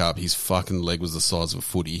Simon woke up, his fucking leg was the size of a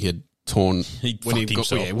footy. He had torn when he'd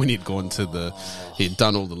gone to he had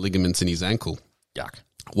done all the ligaments in his ankle. Yuck.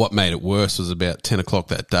 What made it worse was about 10 o'clock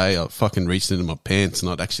that day, I fucking reached into my pants and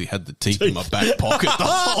I'd actually had the teeth in my back pocket the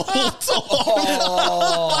whole time.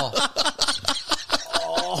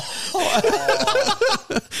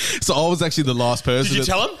 So I was actually the last person. Did you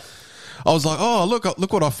tell him? I was like, oh,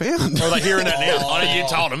 look what I found. Or are they hearing that now? I know you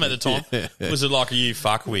told him at the time. Yeah. Was it like a you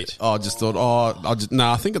fuckwit? I just thought,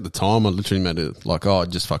 I think at the time I literally made it like, I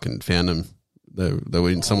just fucking found them. They were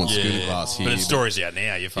in someone's scooter class here. But the story's out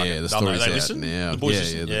now. You fucking the story's out listen? now. The boys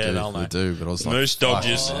listen? They'll know. They do. But I was like, Moose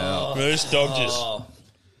Dodgers. Moose Dodgers.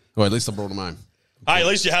 Well, at least I brought them home. Hey, at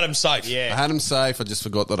least you had them safe. Yeah. I had them safe. I just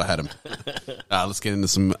forgot that I had them. Let's get into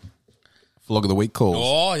some Flog of the Week calls.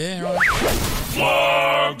 Oh, yeah, right.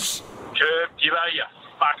 Flogs. Curb, g'day, you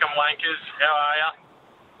fucking wankers. How are ya?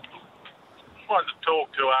 Just wanted to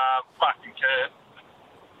talk to fucking Curb.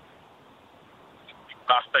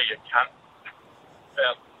 Must be a cunt.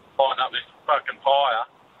 About lighting up this fucking fire.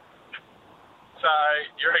 So,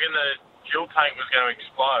 you reckon the fuel tank was going to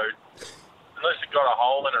explode? Unless it got a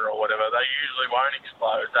hole in it or whatever, they usually won't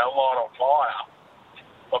explode. They'll light on fire.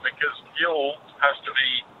 But because fuel has to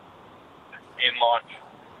be in, like,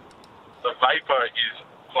 the vapour is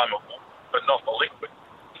flammable, but not the liquid.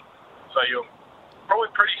 So you're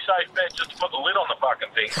probably pretty safe bet just to put the lid on the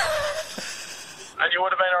fucking thing. And you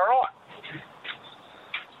would have been alright.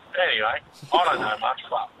 Anyway, I don't know much,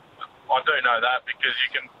 but I do know that because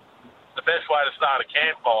the best way to start a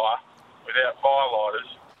campfire without firelighters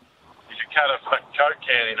is you cut a Coke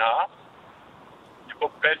can in half, you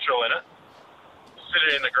put petrol in it, sit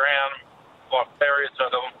it in the ground, like bury it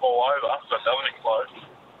so it doesn't fall over, so it doesn't explode,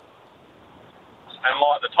 and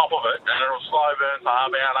light the top of it, and it'll slow burn for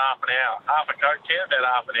about half an hour. Half a Coke can, about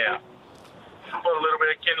half an hour. Put a little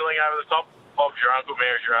bit of kindling over the top. Bob's your uncle,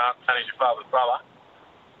 Mary's your aunt, Tony's your father's brother.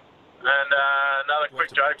 And another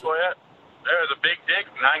quick joke for you. There is a big dick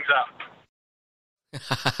and hangs up.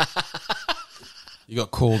 You got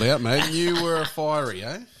called out, mate. You were a fiery,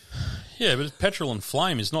 eh? Yeah, but petrol and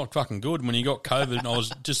flame is not fucking good. When you got COVID and I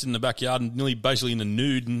was just in the backyard and nearly basically in the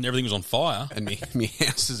nude and everything was on fire. And my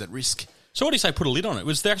house is at risk. So what do you say, put a lid on it? It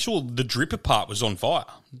was the dripper part was on fire.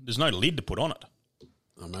 There's no lid to put on it.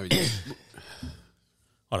 Oh, maybe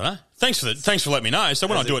I don't know. Thanks for letting me know. So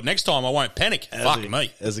when I do it next time, I won't panic. Fuck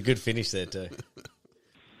me. There's a good finish there too.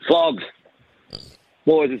 Flogs.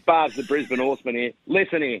 Boys, it's Barbs the Brisbane Horseman here.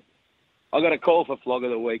 Listen here. I got a call for Flog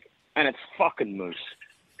of the Week, and it's fucking Moose.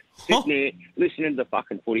 Sitting here, listening to the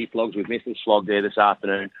fucking footy Flogs with Mrs. Flog there this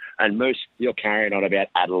afternoon, and Moose, you're carrying on about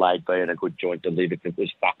Adelaide being a good joint to live if it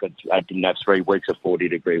was fucking, I didn't have 3 weeks of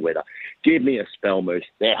 40-degree weather. Give me a spell, Moose.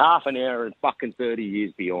 They're half an hour and fucking 30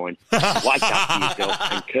 years behind. Wake up to yourself.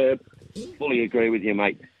 And Curb, fully agree with you,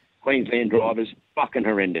 mate. Queensland drivers, fucking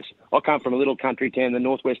horrendous. I come from a little country town, the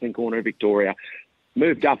northwestern corner of Victoria.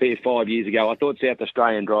 Moved up here 5 years ago. I thought South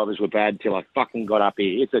Australian drivers were bad till I fucking got up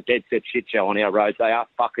here. It's a dead set shit show on our roads. They are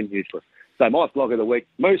fucking useless. So my Flog of the Week,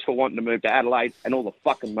 Moose for wanting to move to Adelaide and all the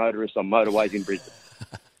fucking motorists on motorways in Brisbane.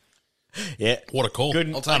 Yeah. What a call.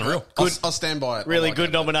 Good, unreal. I'll stand by it. Really like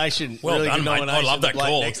good nomination. Well really done, good mate. nomination. I love that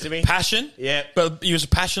call. Next to me. Passion. Yeah. But he was a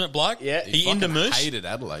passionate bloke. Yeah. He into Moose. Hated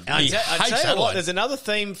Adelaide. He I hates tell you Adelaide. what, there's another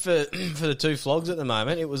theme for the 2 Flogs at the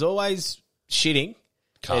moment. It was always shitting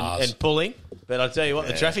and pulling. But I tell you what,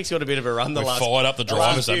 the traffic's got a bit of a run. We've fired up the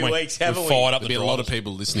drivers, few haven't we? weeks, haven't We've we? fired up There'll the be a drivers. lot of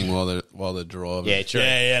people listening while they're driving. Yeah, true.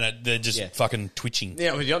 Yeah, and they're just fucking twitching.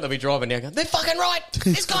 Yeah, well, you don't be driving now going, they're fucking right.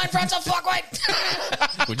 This guy in front's a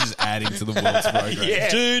fuckwit. We're just adding to the world's program. Yeah.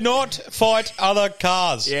 Do not fight other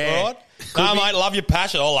cars, all right? Mate, love your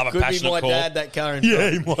passion. I love a Could passionate be my call. dad, that car in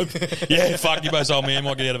Yeah, front. he might. Yeah, fuck you both, old man.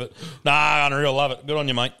 Might get out of it. Nah, unreal. Love it. Good on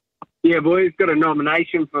you, mate. Yeah, boys, got a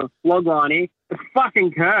nomination for Flogline here. It's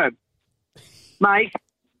fucking Curb. Mate,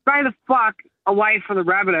 stay the fuck away from the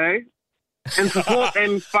Rabbitohs and support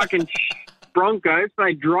them fucking Broncos so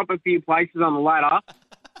they drop a few places on the ladder.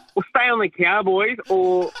 Or stay on the Cowboys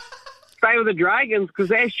or stay with the Dragons because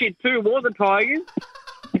they're shit too, or the Tigers.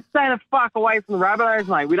 Stay the fuck away from the Rabbitohs,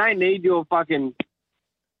 mate. We don't need your fucking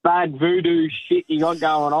bad voodoo shit you got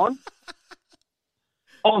going on.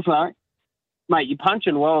 Also, mate, you're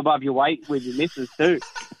punching well above your weight with your missus too.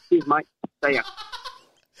 Cheers, mate. See ya.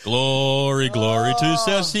 Glory to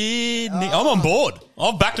South Sydney. I'm on board.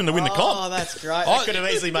 I've backed him to win the comp. Oh, that's great. I could have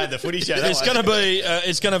easily made the footy show. It's going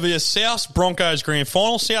to be a South Broncos grand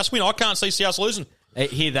final. South win. I can't see South losing.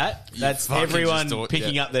 Hear that? That's everyone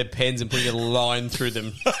picking up their pens and putting a line through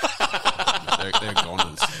them. They're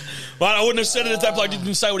goners. But I wouldn't have said it if that bloke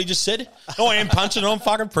didn't say what he just said. I am punching and I'm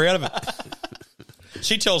fucking proud of it.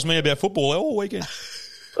 She tells me about football all weekend.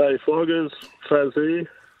 Hey, Floggers, Faz here.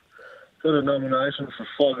 Got a nomination for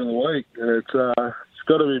Flog of the Week, and it's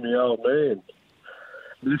got to be my old man.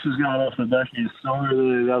 This is going off the back of your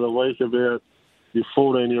story the other week about your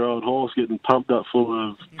 14-year-old horse getting pumped up full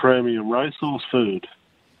of premium racehorse food.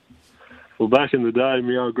 Well, back in the day,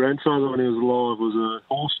 my old grandfather, when he was alive, was a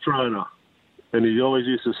horse trainer, and he always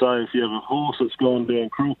used to say, if you have a horse that's gone down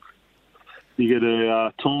crook, you get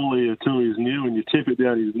a tally or two his new, and you tip it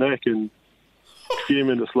down his neck, and a few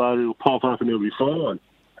minutes later he'll pop up and he'll be fine.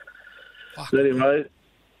 Fuck. Anyway,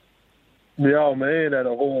 the old man had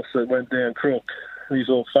a horse that went down crook. He's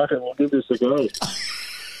all, fuck it, we'll give this a go.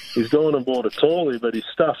 He's gone and bought a tally, but he's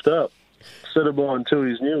stuffed up. Instead of buying two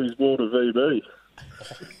he's new, he's bought a VB.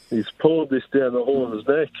 He's poured this down the horse's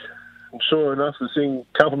neck. And sure enough, the thing,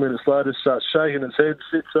 a couple of minutes later, starts shaking its head,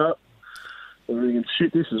 sits up. And thinking,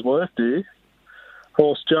 shit, this has worked here.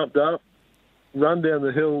 Horse jumped up, run down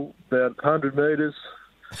the hill about 100 metres,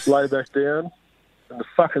 lay back down, and the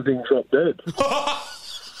fucking thing dropped dead.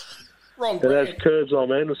 Wrong and as Curbs old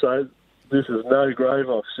man would say, this is no grave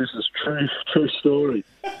off. This is true story.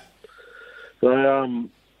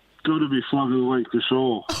 Got to be Flog of the Week for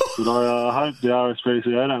sure. But I hope the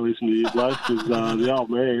RSPCA don't listen to you blokes, because the old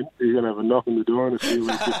man, he's going to have a knock on the door in a few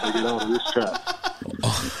weeks if they get hold of this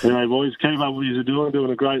chat. Anyway, boys, keep up what you're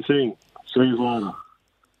doing a great thing. See you later.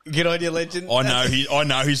 Good on you, legend. I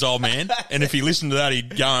know he's old man, and if he listened to that,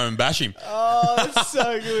 he'd go and bash him. Oh, that's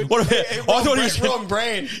so good. What about, I thought he was wrong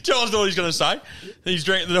brand. Charles knew what he was going to say.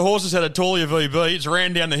 The horses had a Talia VB. It's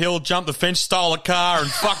ran down the hill, jumped the fence, stole a car, and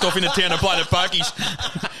fucked off into town to play the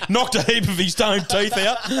pokies. Knocked a heap of his stone teeth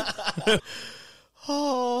out.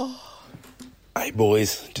 Hey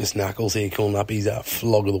boys, just Knuckles here calling up his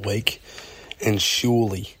Flog of the Week, and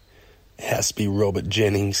surely it has to be Robert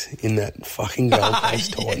Jennings in that fucking Gold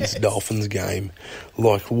Coast Titans Dolphins game.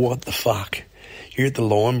 Like, what the fuck? You're at the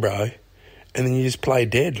line, bro, and then you just play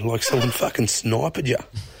dead like someone fucking sniped you.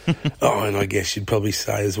 Oh, and I guess you'd probably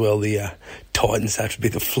say as well the Titans have to be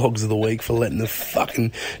the Flogs of the Week for letting the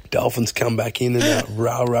fucking Dolphins come back in and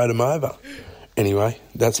railroad them over. Anyway,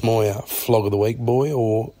 that's my Flog of the Week,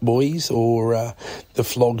 boys, or the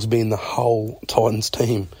Flogs being the whole Titans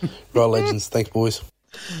team. Right, legends. Thanks, boys.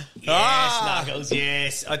 Yes, Knuckles,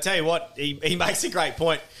 yes. I tell you what, he makes a great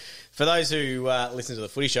point. For those who listen to the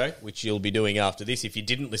footy show, which you'll be doing after this if you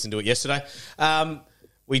didn't listen to it yesterday,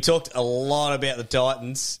 we talked a lot about the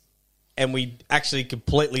Titans, and we actually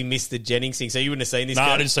completely missed the Jennings thing. So you wouldn't have seen this game?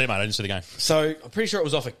 No, I didn't see it, mate. I didn't see the game. So I'm pretty sure it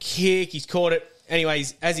was off a kick. He's caught it.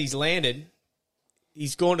 Anyways, as he's landed,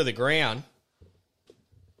 he's gone to the ground,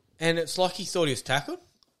 and it's like he thought he was tackled.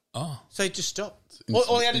 Oh. So he just stopped.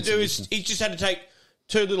 All he had to do is he just had to take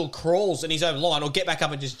two little crawls and he's over the line, or get back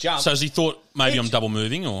up and just jump. So has he thought maybe I'm double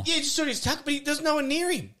moving? Or yeah, he just thought he was tackled, but there's no one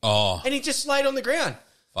near him. Oh. And he just laid on the ground.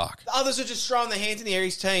 Fuck. The others are just throwing their hands in the air,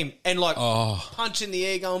 his team, and punching the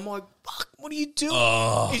air going, my fuck, what are you doing?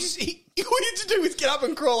 Oh. All he had to do was get up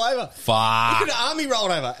and crawl over. Fuck. He could have army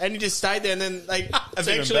rolled over, and he just stayed there, and then they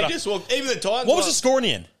eventually just walked. Even the Titans. What was the score in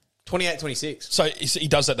the end? 28-26. So he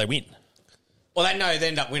does that, they win? Well, they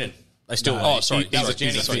end up winning. They still win. Oh, sorry. He's a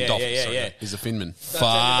Jennings. Yeah. He's a Finman.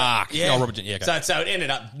 Fuck. Yeah. Oh, Robert Jennings. Yeah, okay. So it ended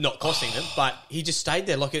up not costing them, but he just stayed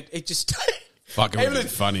there. Like it just stayed. Fuck, it would have been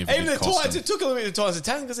funny if it even the cost Titans, him. it took a little bit of Titans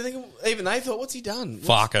attacking because I think even they thought, what's he done?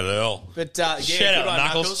 Fuck it hell. But shout out to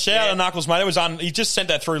Knuckles. Shout out to Knuckles, mate. It was he just sent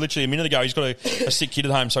that through literally a minute ago. He's got a sick kid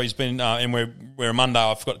at home, so he's been and we're a Monday.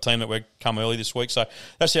 I've got a team that we're come early this week, so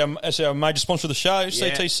that's our major sponsor of the show,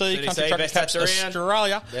 CTC Country Trucker Caps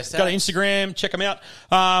Australia. Go to Instagram, check them out.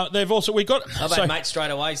 They've also I've had mates straight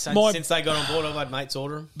away since they got on board. I've had mates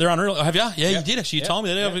order them. They're unreal. Have you? Yeah, you did actually. You told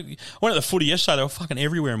me that. I went at the footy yesterday. They were fucking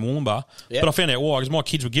everywhere in Wollongbar, but I found out why, because my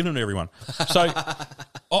kids were giving them to everyone. So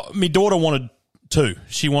my daughter wanted two.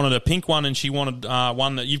 She wanted a pink one, and she wanted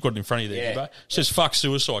one that you've got in front of you there. Yeah. It says "fuck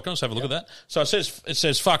suicide." Can I just have a look at that? So it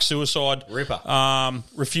says "fuck suicide." Ripper.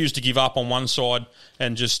 Refused to give up on one side,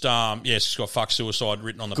 and just it's got "fuck suicide"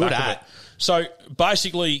 written on the back of it. So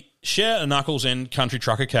basically, shout out to Knuckles and Country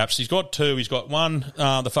Trucker Caps. He's got two. He's got one,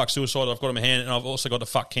 the "fuck suicide" I've got in my hand, and I've also got the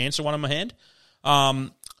 "fuck cancer" one in my hand.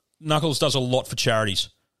 Knuckles does a lot for charities.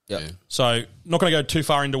 Yeah. So not going to go too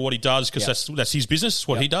far into what he does, because that's his business,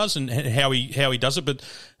 what he does, and how he does it. But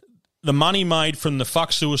the money made from the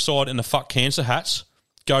fuck suicide and the fuck cancer hats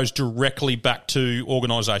goes directly back to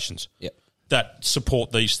organisations that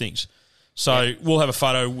support these things. So we'll have a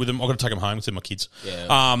photo with them. I've got to take them home with my kids. Yeah.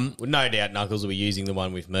 Well, no doubt Knuckles will be using the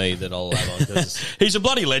one with me that I'll have on. He's a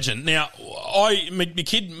bloody legend. Now,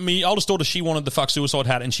 my oldest daughter, she wanted the fuck suicide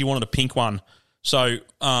hat and she wanted a pink one. So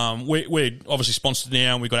we're obviously sponsored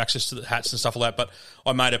now and we've got access to the hats and stuff like that, but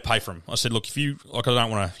I made her pay for them. I said, look, I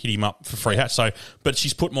don't want to hit him up for free hats. So, but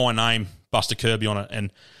she's put my name, Buster Kirby, on it,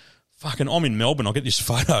 and fucking I'm in Melbourne. I get this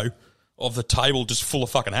photo of the table just full of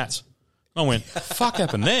fucking hats. I went, fuck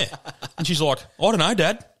happened there? And she's like, I don't know,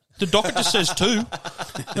 Dad. The docket just says 2.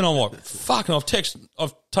 And I'm like, fuck. And I've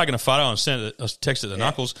taken a photo and texted it to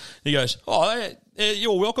Knuckles. He goes,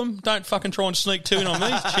 you're welcome. Don't fucking try and sneak 2 in on me,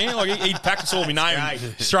 champ. Like he packets all my name and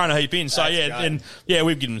he's thrown a heap in. So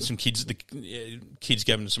we've given him some kids. The kids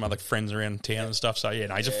gave him some other friends around town and stuff. So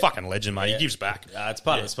he's a fucking legend, mate. He gives back. It's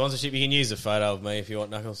part of the sponsorship. You can use a photo of me if you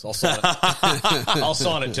want, Knuckles. I'll sign it. I'll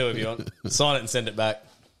sign it too if you want. Sign it and send it back.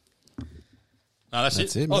 No, that's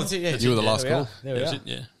it. Oh, that's it. Yeah, you were the last call. That's it.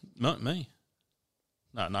 Yeah, not me.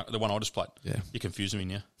 No, the one I just played. Yeah, you're confusing me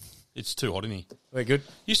now. It's too hot in here. We're good.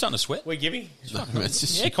 You starting to sweat? We're giving.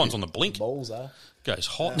 Aircon's on the blink. Balls are. Goes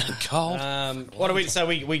hot and cold. What are we? So are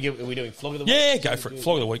we doing Flog of the Week? Yeah, go for it.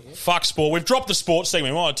 Flog of the Week. Fuck sport. We've dropped the sports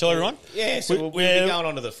segment. Right, tell everyone. Yeah, so we'll be going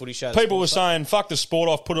on to the footy show. People were saying, "Fuck the sport.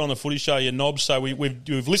 I've put it on the footy show. You knobs." So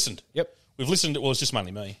we've listened. Yep. We've listened. Well, it's just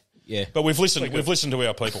mainly me. Yeah. But we've listened. We've listened to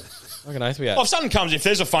our people. If something comes, if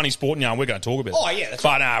there's a funny sport, we're going to talk about it. Oh, yeah. That's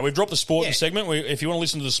right. We've dropped the sport segment. If you want to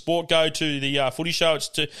listen to the sport, go to the footy show.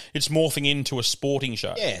 It's morphing into a sporting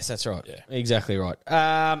show. Yes, that's right. Yeah. Exactly right.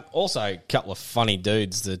 Also, a couple of funny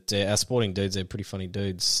dudes that our sporting dudes, they're pretty funny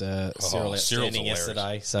dudes. Cyril outstanding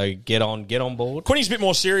yesterday. So get on board. Quinny's a bit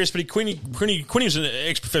more serious, but Quinny was an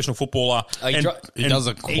ex-professional footballer. He does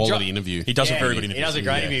a quality interview. He does a very good interview. He does a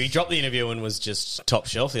great intervw. He dropped the interview and was just top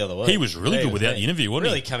shelf the other week. He was really good without the interview, wasn't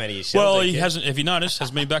he? Really come out of your shell. Well, he hasn't. If you noticed,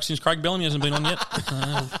 hasn't been back since Craig Bellamy hasn't been on yet.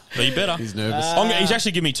 Be better. He's nervous. He's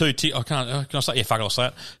actually given me 2. I can't. Can I say? Yeah, fuck it. I'll say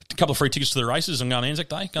it. A couple of free tickets to the races. I'm going Anzac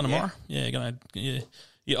Day. Going tomorrow. Yeah,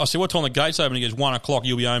 I said, what time the gates open? He goes, 1:00.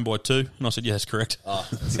 You'll be home by 2. And I said, yeah, that's correct. Oh,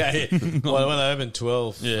 well, when they open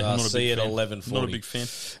 12, see you at 11:40. Not a big fan.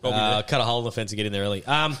 Cut a hole in the fence to get in there early.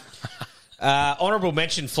 Honourable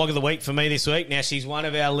mention, Flog of the Week for me this week. Now, she's one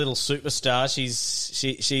of our little superstars.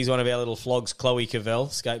 She's one of our little flogs, Chloe Cavell,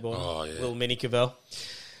 skateboarder, little mini Cavell.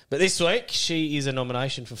 But this week, she is a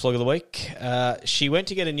nomination for Flog of the Week. She went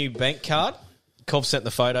to get a new bank card. Cov sent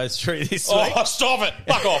the photos through this week. Oh, stop it.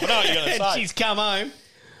 Fuck off. I know what you're going to say. And she's come home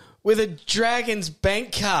with a Dragons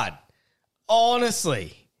bank card.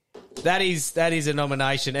 Honestly, that is a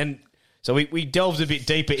nomination. And so we delved a bit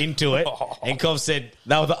deeper into it, and Cov said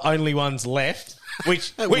they were the only ones left,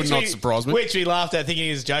 which would not surprise me. Which we laughed at, thinking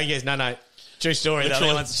it was joking. He goes, no, true story. The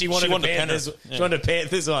other ones, she wanted a Panthers. She wanted a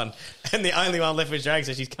Panthers one, and the only one left was Dragons.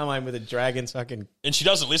 So she's come home with a Dragons fucking. And she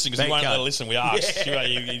doesn't listen because we won't let her listen. We asked.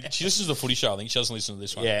 Yeah. She listens to the footy show. I think she doesn't listen to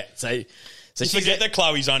this one. Yeah. So forget that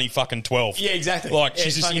Chloe's only fucking 12. Yeah, exactly.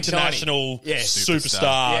 She's this international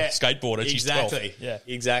superstar skateboarder. She's 12. Yeah,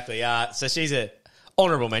 exactly. So she's a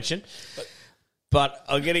honourable mention. But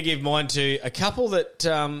I'm going to give mine to a couple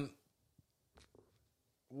that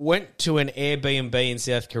went to an Airbnb in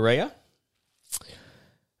South Korea.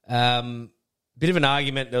 Bit of an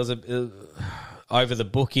argument. There was over the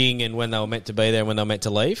booking and when they were meant to be there and when they were meant to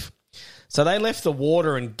leave. So they left the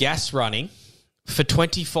water and gas running for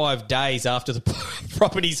 25 days after the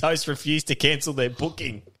property's host refused to cancel their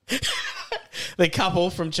booking. The couple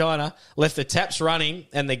from China left the taps running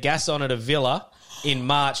and the gas on at a villa in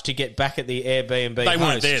March to get back at the Airbnb They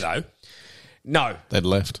weren't there, though. No. They'd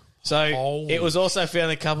left. So it was also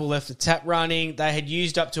found the couple left the tap running. They had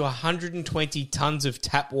used up to 120 tonnes of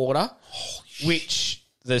tap water, which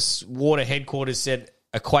this water headquarters said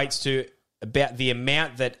equates to about the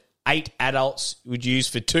amount that 8 adults would use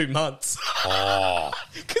for 2 months.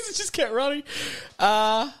 Because it just kept running.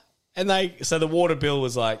 So the water bill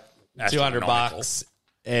was like $200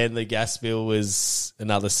 and the gas bill was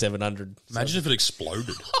another $700. Imagine if it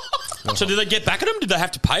exploded. So did they get back at them? Did they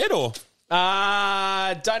have to pay it or? Don't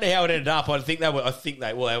know how it ended up. I think they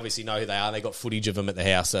obviously know who they are. They got footage of them at the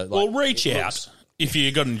house. So reach out if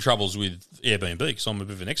you got any troubles with Airbnb, because I'm a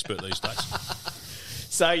bit of an expert these days.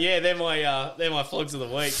 So yeah, they're my flogs of the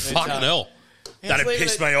week. Fucking hell. That'd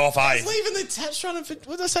piss me off, eh? He's leaving the taps running for,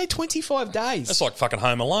 what did I say, 25 days? That's like fucking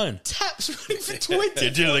Home Alone. Taps running for 20.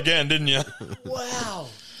 You did it again, didn't you? Wow.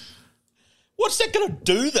 What's that going to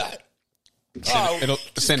do that? It'll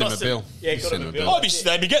send him a bill. Yeah, send him a bill.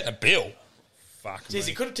 They'd be getting a bill. fuck Jeez,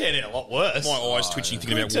 me. it could have turned out a lot worse. My eyes twitching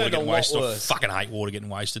thinking about water getting wasted. I fucking hate water getting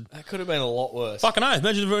wasted. That could have been a lot worse. Fucking hell.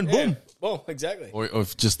 Imagine if it went boom. Well, exactly. Or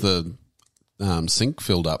if just the sink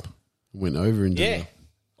filled up, went over into the...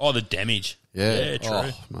 Oh, the damage. Yeah. True.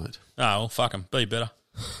 Oh, mate. Oh, well, fuck 'em. Be better.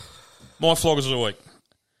 My floggers of the week.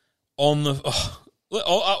 On the...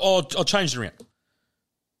 I'll change it around.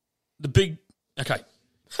 The big... Okay.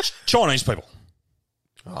 Chinese people.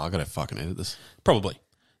 Oh, I got to fucking edit this. Probably.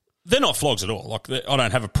 They're not flogs at all. Like, I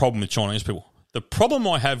don't have a problem with Chinese people. The problem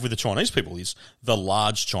I have with the Chinese people is the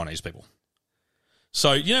large Chinese people.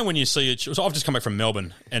 So, you know, when you see it, so I've just come back from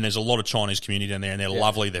Melbourne, and there's a lot of Chinese community down there, and they're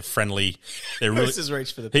lovely, they're friendly, they're really. Has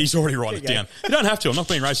reached for the he's already written it down. You don't have to. I'm not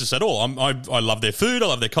being racist at all. I love their food, I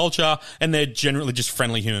love their culture, and they're generally just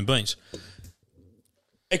friendly human beings,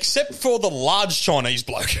 except for the large Chinese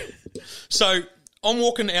bloke. So I'm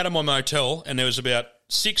walking out of my motel, and there was about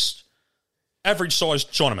 6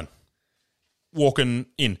 average-sized Chinamen walking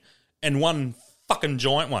in, and one fucking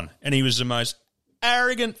giant one, and he was the most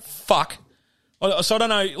arrogant fuck. So I don't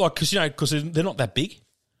know, like, because they're not that big.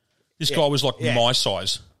 This guy was like my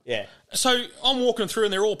size. Yeah. So I'm walking through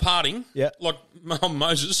and they're all parting. Yeah. Like I'm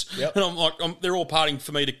Moses. Yep. And I'm like, they're all parting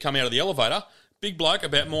for me to come out of the elevator. Big bloke,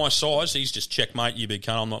 about my size. He's just checkmate, you big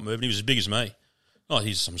cunt, I'm not moving. He was as big as me. Oh,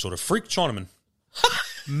 he's some sort of freak Chinaman.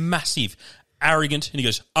 Massive. Arrogant, and he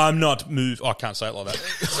goes, I'm not moved. Oh, I can't say it like that.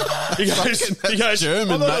 He goes,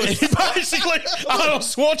 German, mate. He basically, Arnold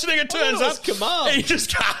Schwarzenegger turns up. Kamal. He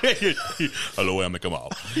just can't. Hello, I'm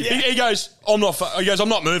Kamal. He goes, I'm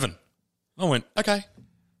not moving. I went, okay.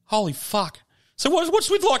 Holy fuck. So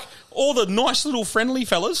what's with like all the nice little friendly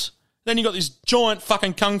fellas? Then you got this giant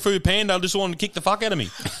fucking kung fu panda just wanting to kick the fuck out of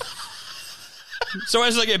me. So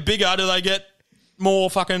as they get bigger, do they get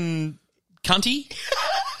more fucking cunty?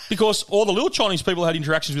 Because all the little Chinese people I had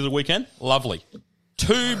interactions with the weekend, lovely.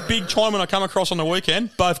 2 big Chinamen I come across on the weekend,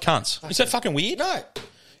 both cunts. Is that fucking weird? No.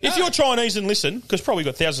 If you're Chinese and listen, because probably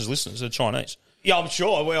got thousands of listeners that are Chinese. Yeah, I'm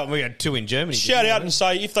sure. We had 2 in Germany. Shout out and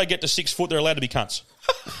say if they get to 6 foot, they're allowed to be cunts.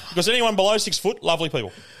 Because anyone below 6 foot, lovely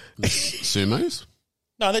people. Sumos?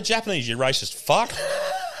 No, they're Japanese, you racist fuck.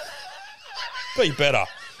 Be better.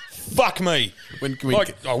 Fuck me. When can we...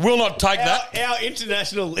 I will not take that. Our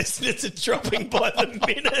international listeners are dropping by the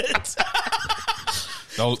minute.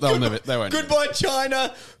 They'll never... They won't. Goodbye,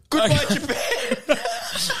 China. Goodbye, Japan.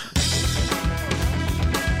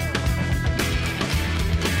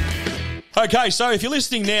 Okay, so if you're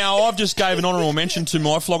listening now, I've just gave an honourable mention to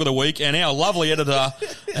my flog of the week, and our lovely editor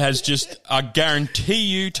has just, I guarantee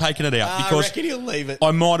you, taken it out. Because I reckon he'll leave it.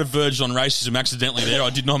 I might have verged on racism accidentally there.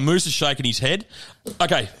 I did not. Moose is shaking his head.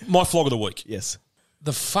 Okay, my flog of the week. Yes.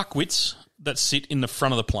 The fuckwits that sit in the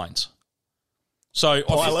front of the planes. So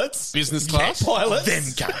pilots? Business class? Pilots? Them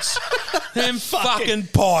cunts. Them fucking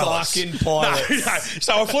pilots. Fucking pilots. No.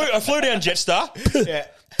 So I flew down Jetstar. Yeah.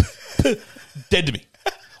 Dead to me.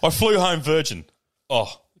 I flew home Virgin.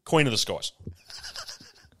 Oh, Queen of the Skies.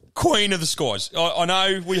 Queen of the Skies. I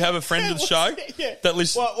know we have a friend of the show that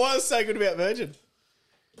listens. What was so good about Virgin?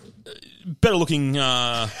 Better looking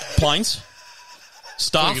planes.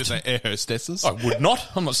 Staffed. You're going to say air hostesses? I would not.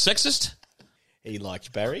 I'm not sexist. He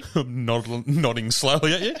liked Barry. I'm nodding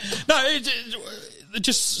slowly at you. No,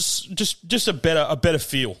 just a better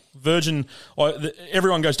feel. Virgin.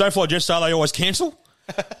 Everyone goes, don't fly Jetstar. They always cancel.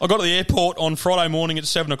 I got to the airport on Friday morning at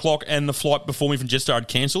 7 o'clock, and the flight before me from Jetstar had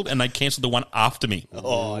cancelled, and they cancelled the one after me.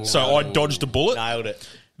 Oh, no. So I dodged a bullet. Nailed it.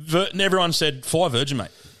 And everyone said, fly Virgin, mate.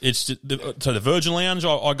 It's the Virgin Lounge.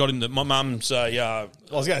 I got in my mum's. I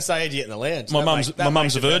was going to say, did you get in the lounge? My mum's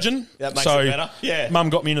a Virgin. That makes it better. Yeah. Mum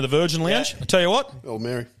got me into the Virgin Lounge. I tell you what. Oh,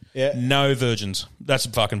 Mary. Yeah. No Virgins. That's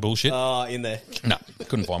fucking bullshit. Oh, in there. No,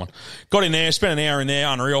 couldn't find one. Got in there, spent an hour in there,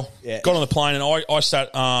 unreal. Yeah. Got on the plane, and I sat.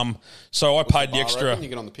 So I paid the extra. You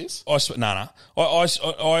get on the piss? No. I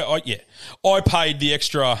paid the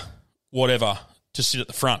extra whatever to sit at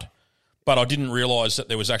the front, but I didn't realise that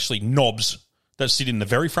there was actually knobs that sit in the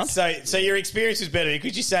very front. So your experience was better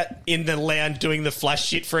because you sat in the lounge doing the flash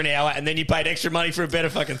shit for an hour, and then you paid extra money for a better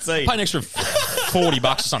fucking seat. Paid an extra $40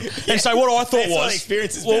 or something. Yeah. And so what I thought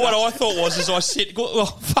was I sit. Well,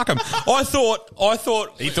 fuck him. I thought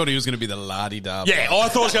he thought he was going to be the la-di-da. Yeah, I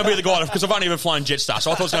thought it was going to be the guy because I've only ever flown Jetstar, so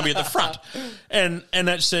I thought it was going to be at the front. And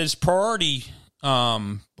it says priority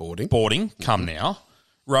boarding. Come now.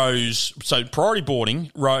 Priority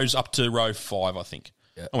boarding rose up to row 5, I think.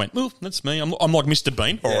 Yep. I went, well, that's me. I'm like Mr.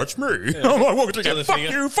 Bean. Yeah. Oh, it's me. Yeah. I'm like walking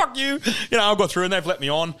through, fuck you. You know, I got through and they've let me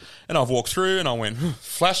on, and I've walked through and I went,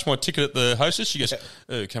 flashed my ticket at the hostess. She goes,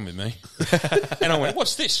 oh, come with me. And I went,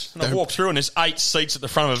 what's this? And I walked through and there's 8 seats at the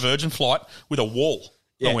front of a Virgin flight with a wall.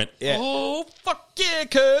 I went, oh, fuck yeah,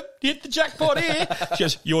 Curb. Hit the jackpot here. She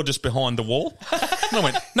goes, you're just behind the wall. And I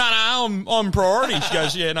went, no, I'm priority. She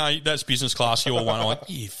goes, yeah, no, that's business class. You're one. I went,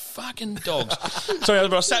 you fucking dogs. So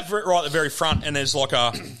but I sat right at the very front, and there's like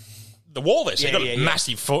the wall there. So you've got a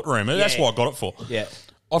massive foot room. That's what I got it for. Yeah.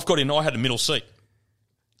 I've got in, I had a middle seat.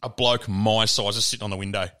 A bloke my size is sitting on the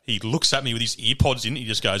window. He looks at me with his ear pods in. He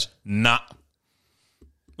just goes, nah.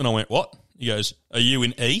 And I went, what? He goes, are you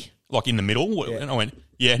in E? Like in the middle? Yeah. And I went,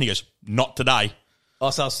 yeah. And he goes, not today. Oh,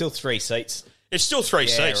 so it's still 3 seats. It's still 3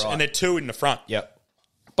 seats, right. And they're 2 in the front. Yep.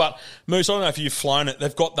 But, Moose, I don't know if you've flown it.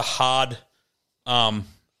 They've got the hard,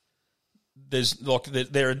 there's like,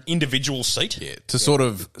 they're an individual seat. Yeah, to sort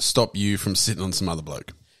of stop you from sitting on some other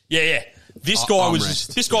bloke. Yeah. This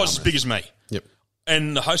guy's as big as me. Yep.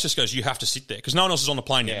 And the hostess goes, you have to sit there because no one else is on the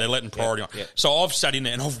plane yet. They're letting priority on. Yeah. So I've sat in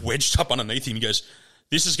there and I've wedged up underneath him. He goes,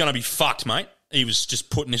 this is going to be fucked, mate. He was just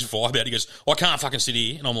putting his vibe out. He goes, I can't fucking sit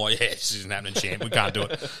here. And I'm like, yeah, this isn't happening, champ. We can't do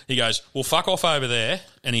it. He goes, well, fuck off over there.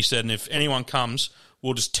 And he said, and if anyone comes,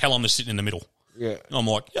 we'll just tell them to sit in the middle. Yeah. And I'm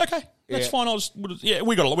like, yeah, okay, that's fine.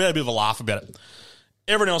 We had a bit of a laugh about it.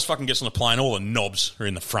 Everyone else fucking gets on the plane. All the knobs are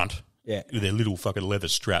in the front. Yeah. With their little fucking leather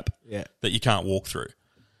strap. Yeah. That you can't walk through.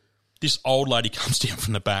 This old lady comes down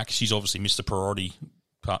from the back. She's obviously missed the priority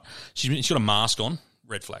part. She's got a mask on.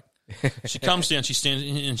 Red flag. She comes down, she stands,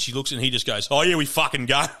 and she looks, and he just goes, oh, yeah, we fucking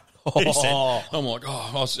go. He said. I'm like,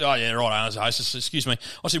 oh, yeah, right. I said, excuse me.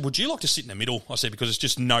 I said, would you like to sit in the middle? I said, because it's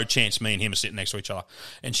just no chance me and him are sitting next to each other.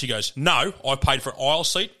 And she goes, no, I paid for an aisle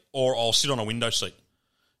seat or I'll sit on a window seat.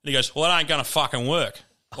 And he goes, well, that ain't going to fucking work.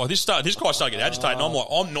 Like this guy started to get agitated, and I'm like,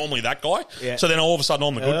 I'm normally that guy. Yeah. So then all of a sudden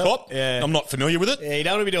I'm the good cop. Yeah. I'm not familiar with it. Yeah, you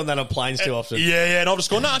don't want to be doing that on planes too often. Yeah, and I've just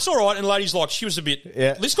gone, no, it's all right. And the lady's like, she was a bit,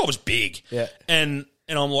 this guy was big. Yeah. And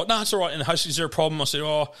I'm like, no, it's all right. And the host, is there a problem? I said,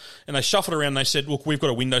 oh. And they shuffled around and they said, look, we've got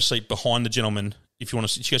a window seat behind the gentleman if you want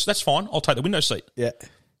to sit. She goes, that's fine. I'll take the window seat. Yeah.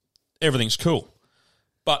 Everything's cool.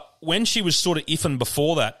 But when she was sort of iffing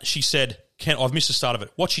before that, she said, I've missed the start of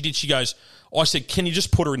it. What she did, she goes, I said, can you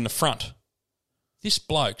just put her in the front? This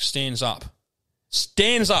bloke stands up,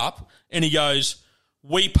 and he goes,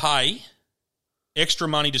 we pay extra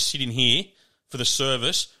money to sit in here for the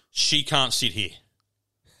service. She can't sit here.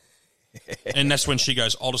 And that's when she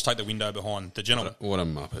goes, I'll just take the window behind the gentleman. What a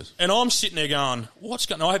muppet. And I'm sitting there going, what's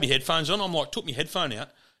going on? I have your headphones on. I'm like, took my headphone out,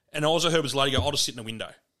 and all I heard was the lady go, I'll just sit in the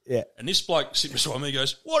window. Yeah. And this bloke sitting beside me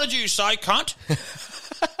goes, what did you say, cunt?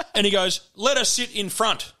 And he goes, let her sit in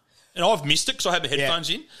front. And I've missed it because I had my headphones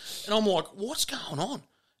in. And I'm like, what's going on?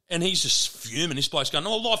 And he's just fuming. This bloke's going,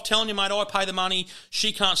 oh, I'm telling you, mate, I pay the money.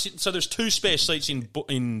 She can't sit. So there's 2 spare seats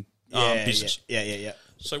in business. Yeah.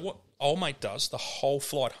 So what old mate does, the whole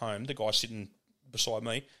flight home, the guy sitting beside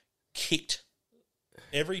me, kicked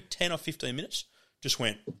every 10 or 15 minutes, just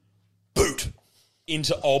went, boot,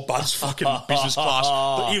 into old Bud's fucking business class.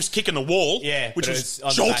 But he was kicking the wall, which was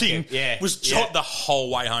jolting, the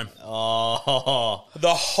whole way home. Oh.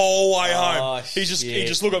 The whole way home. He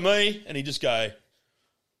just look at me and he just go,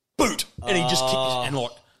 boot. And he just kicked and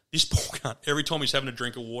like, this poor cunt, every time he's having a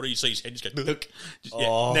drink of water, you see his head just go, look.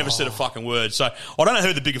 Never said a fucking word. So I don't know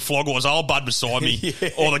who the bigger flog was, old Bud beside me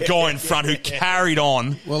or the guy in front who carried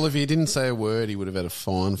on. Well, if he didn't say a word, he would have had a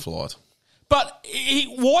fine flight. But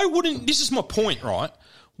why wouldn't, this is my point, right?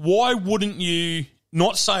 Why wouldn't you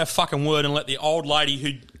not say a fucking word and let the old lady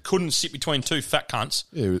who couldn't sit between 2 fat cunts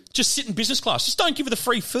just sit in business class? Just don't give her the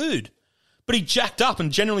free food. But he jacked up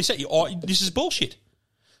and generally said, this is bullshit.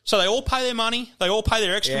 So they all pay their money. They all pay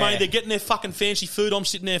their extra money. They're getting their fucking fancy food. I'm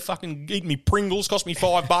sitting there fucking eating me Pringles. Cost me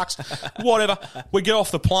 $5. Whatever. We get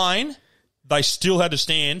off the plane. They still had to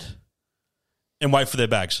stand and wait for their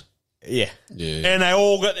bags. Yeah. And they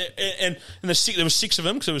all got and there was 6 of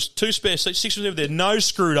them because there was 2 spare seats. 6 of them with their nose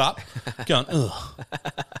screwed up, going, ugh.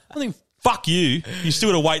 I think, fuck you. You still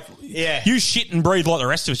got to wait. Yeah. You shit and breathe like the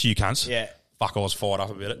rest of us, you cunts. Yeah. Fuck, I was fired up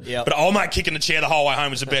about it. Yep. But old mate kicking the chair the whole way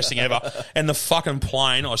home was the best thing ever. And the fucking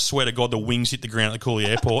plane, I swear to God, the wings hit the ground at the Cooley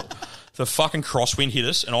Airport. The fucking crosswind hit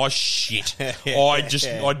us, and I shit. I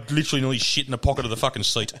literally nearly shit in the pocket of the fucking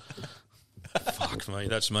seat. Fuck me,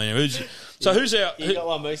 that's me. Who's our... You got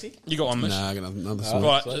one, Moosey? You got one, Moose? Nah, I got another song.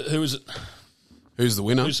 Right, who is it? Who's the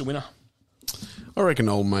winner? Who's the winner? I reckon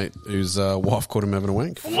old mate whose wife caught him having a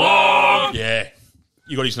wank. Flog! Yeah.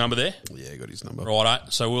 You got his number there? Yeah, I got his number. Righto.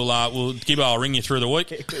 So we'll Gibbo, I'll ring you through the week.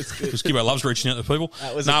 Because Gibbo loves reaching out to people.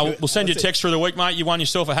 We'll send you a text through the week, mate. You won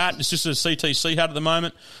yourself a hat. It's just a CTC hat at the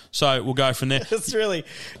moment. So we'll go from there. That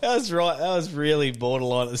was really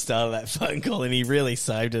borderline at the start of that phone call, and he really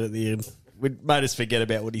saved it at the end. We made us forget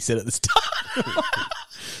about what he said at the start.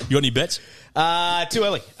 You got any bets? Too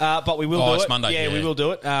early, but we will do it. It's Monday. Yeah, we will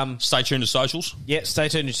do it. Stay tuned to socials. Yeah, stay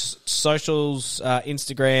tuned to socials,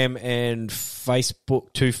 Instagram and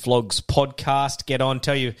Facebook, Two Flogs Podcast. Get on,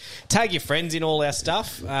 tag your friends in all our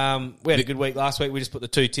stuff. We had a good week last week. We just put the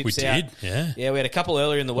 2 tips out. We did, yeah. Yeah, we had a couple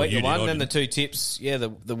earlier in the week. The one, then the 2 tips. Yeah,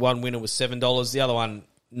 the one winner was $7. The other one,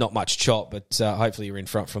 not much chop, but hopefully you're in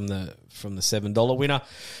front from the $7 winner.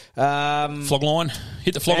 Flog line.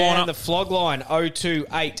 Hit the flog line up. The flog line,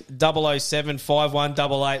 028 007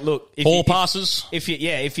 5188. Look, Hall passes. If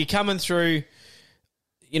you're coming through,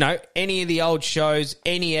 any of the old shows,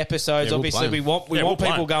 any episodes, obviously we want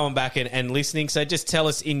people going back and listening. So just tell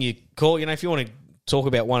us in your call, if you want to talk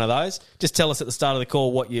about one of those, just tell us at the start of the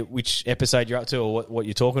call which episode you're up to or what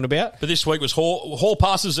you're talking about. But this week was hall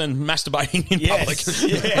passes and masturbating in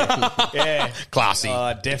public. Yeah. Classy.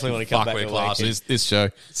 I definitely want to come back to classy. This show.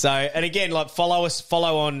 So, and again, follow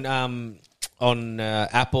on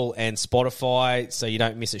Apple and Spotify so you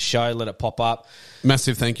don't miss a show. Let it pop up.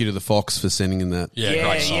 Massive thank you to the Fox for sending in that.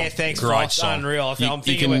 Great song. Yeah, thanks, great Fox. Song. Unreal.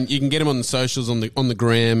 You can get him on the socials on the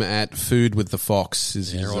gram at Food with the Fox.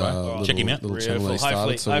 Check him out. Little channel they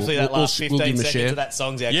started. So hopefully that last 15 seconds of that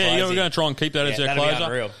song's our closing. Yeah, we're going to try and keep that as our closer.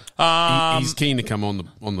 Unreal. He's keen to come on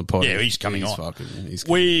the pod. Yeah, he's coming on.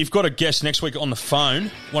 We've got a guest next week on the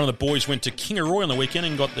phone. One of the boys went to Kingaroy on the weekend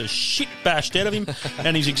and got the shit bashed out of him.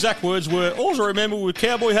 And his exact words were, all I remember were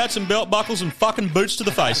cowboy hats and belt buckles and fucking boots to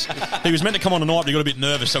the face. He was meant to come on tonight, but he got a bit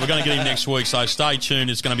nervous, so we're going to get him next week. So stay tuned.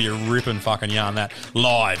 It's going to be a ripping fucking yarn, that.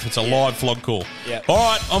 Live. It's a live flog call. Yep. All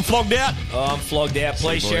right, I'm flogged out. I'm flogged out.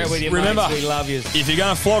 Please share it with your Remember, mates. We love you. If you're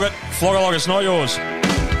going to flog it like it's not yours.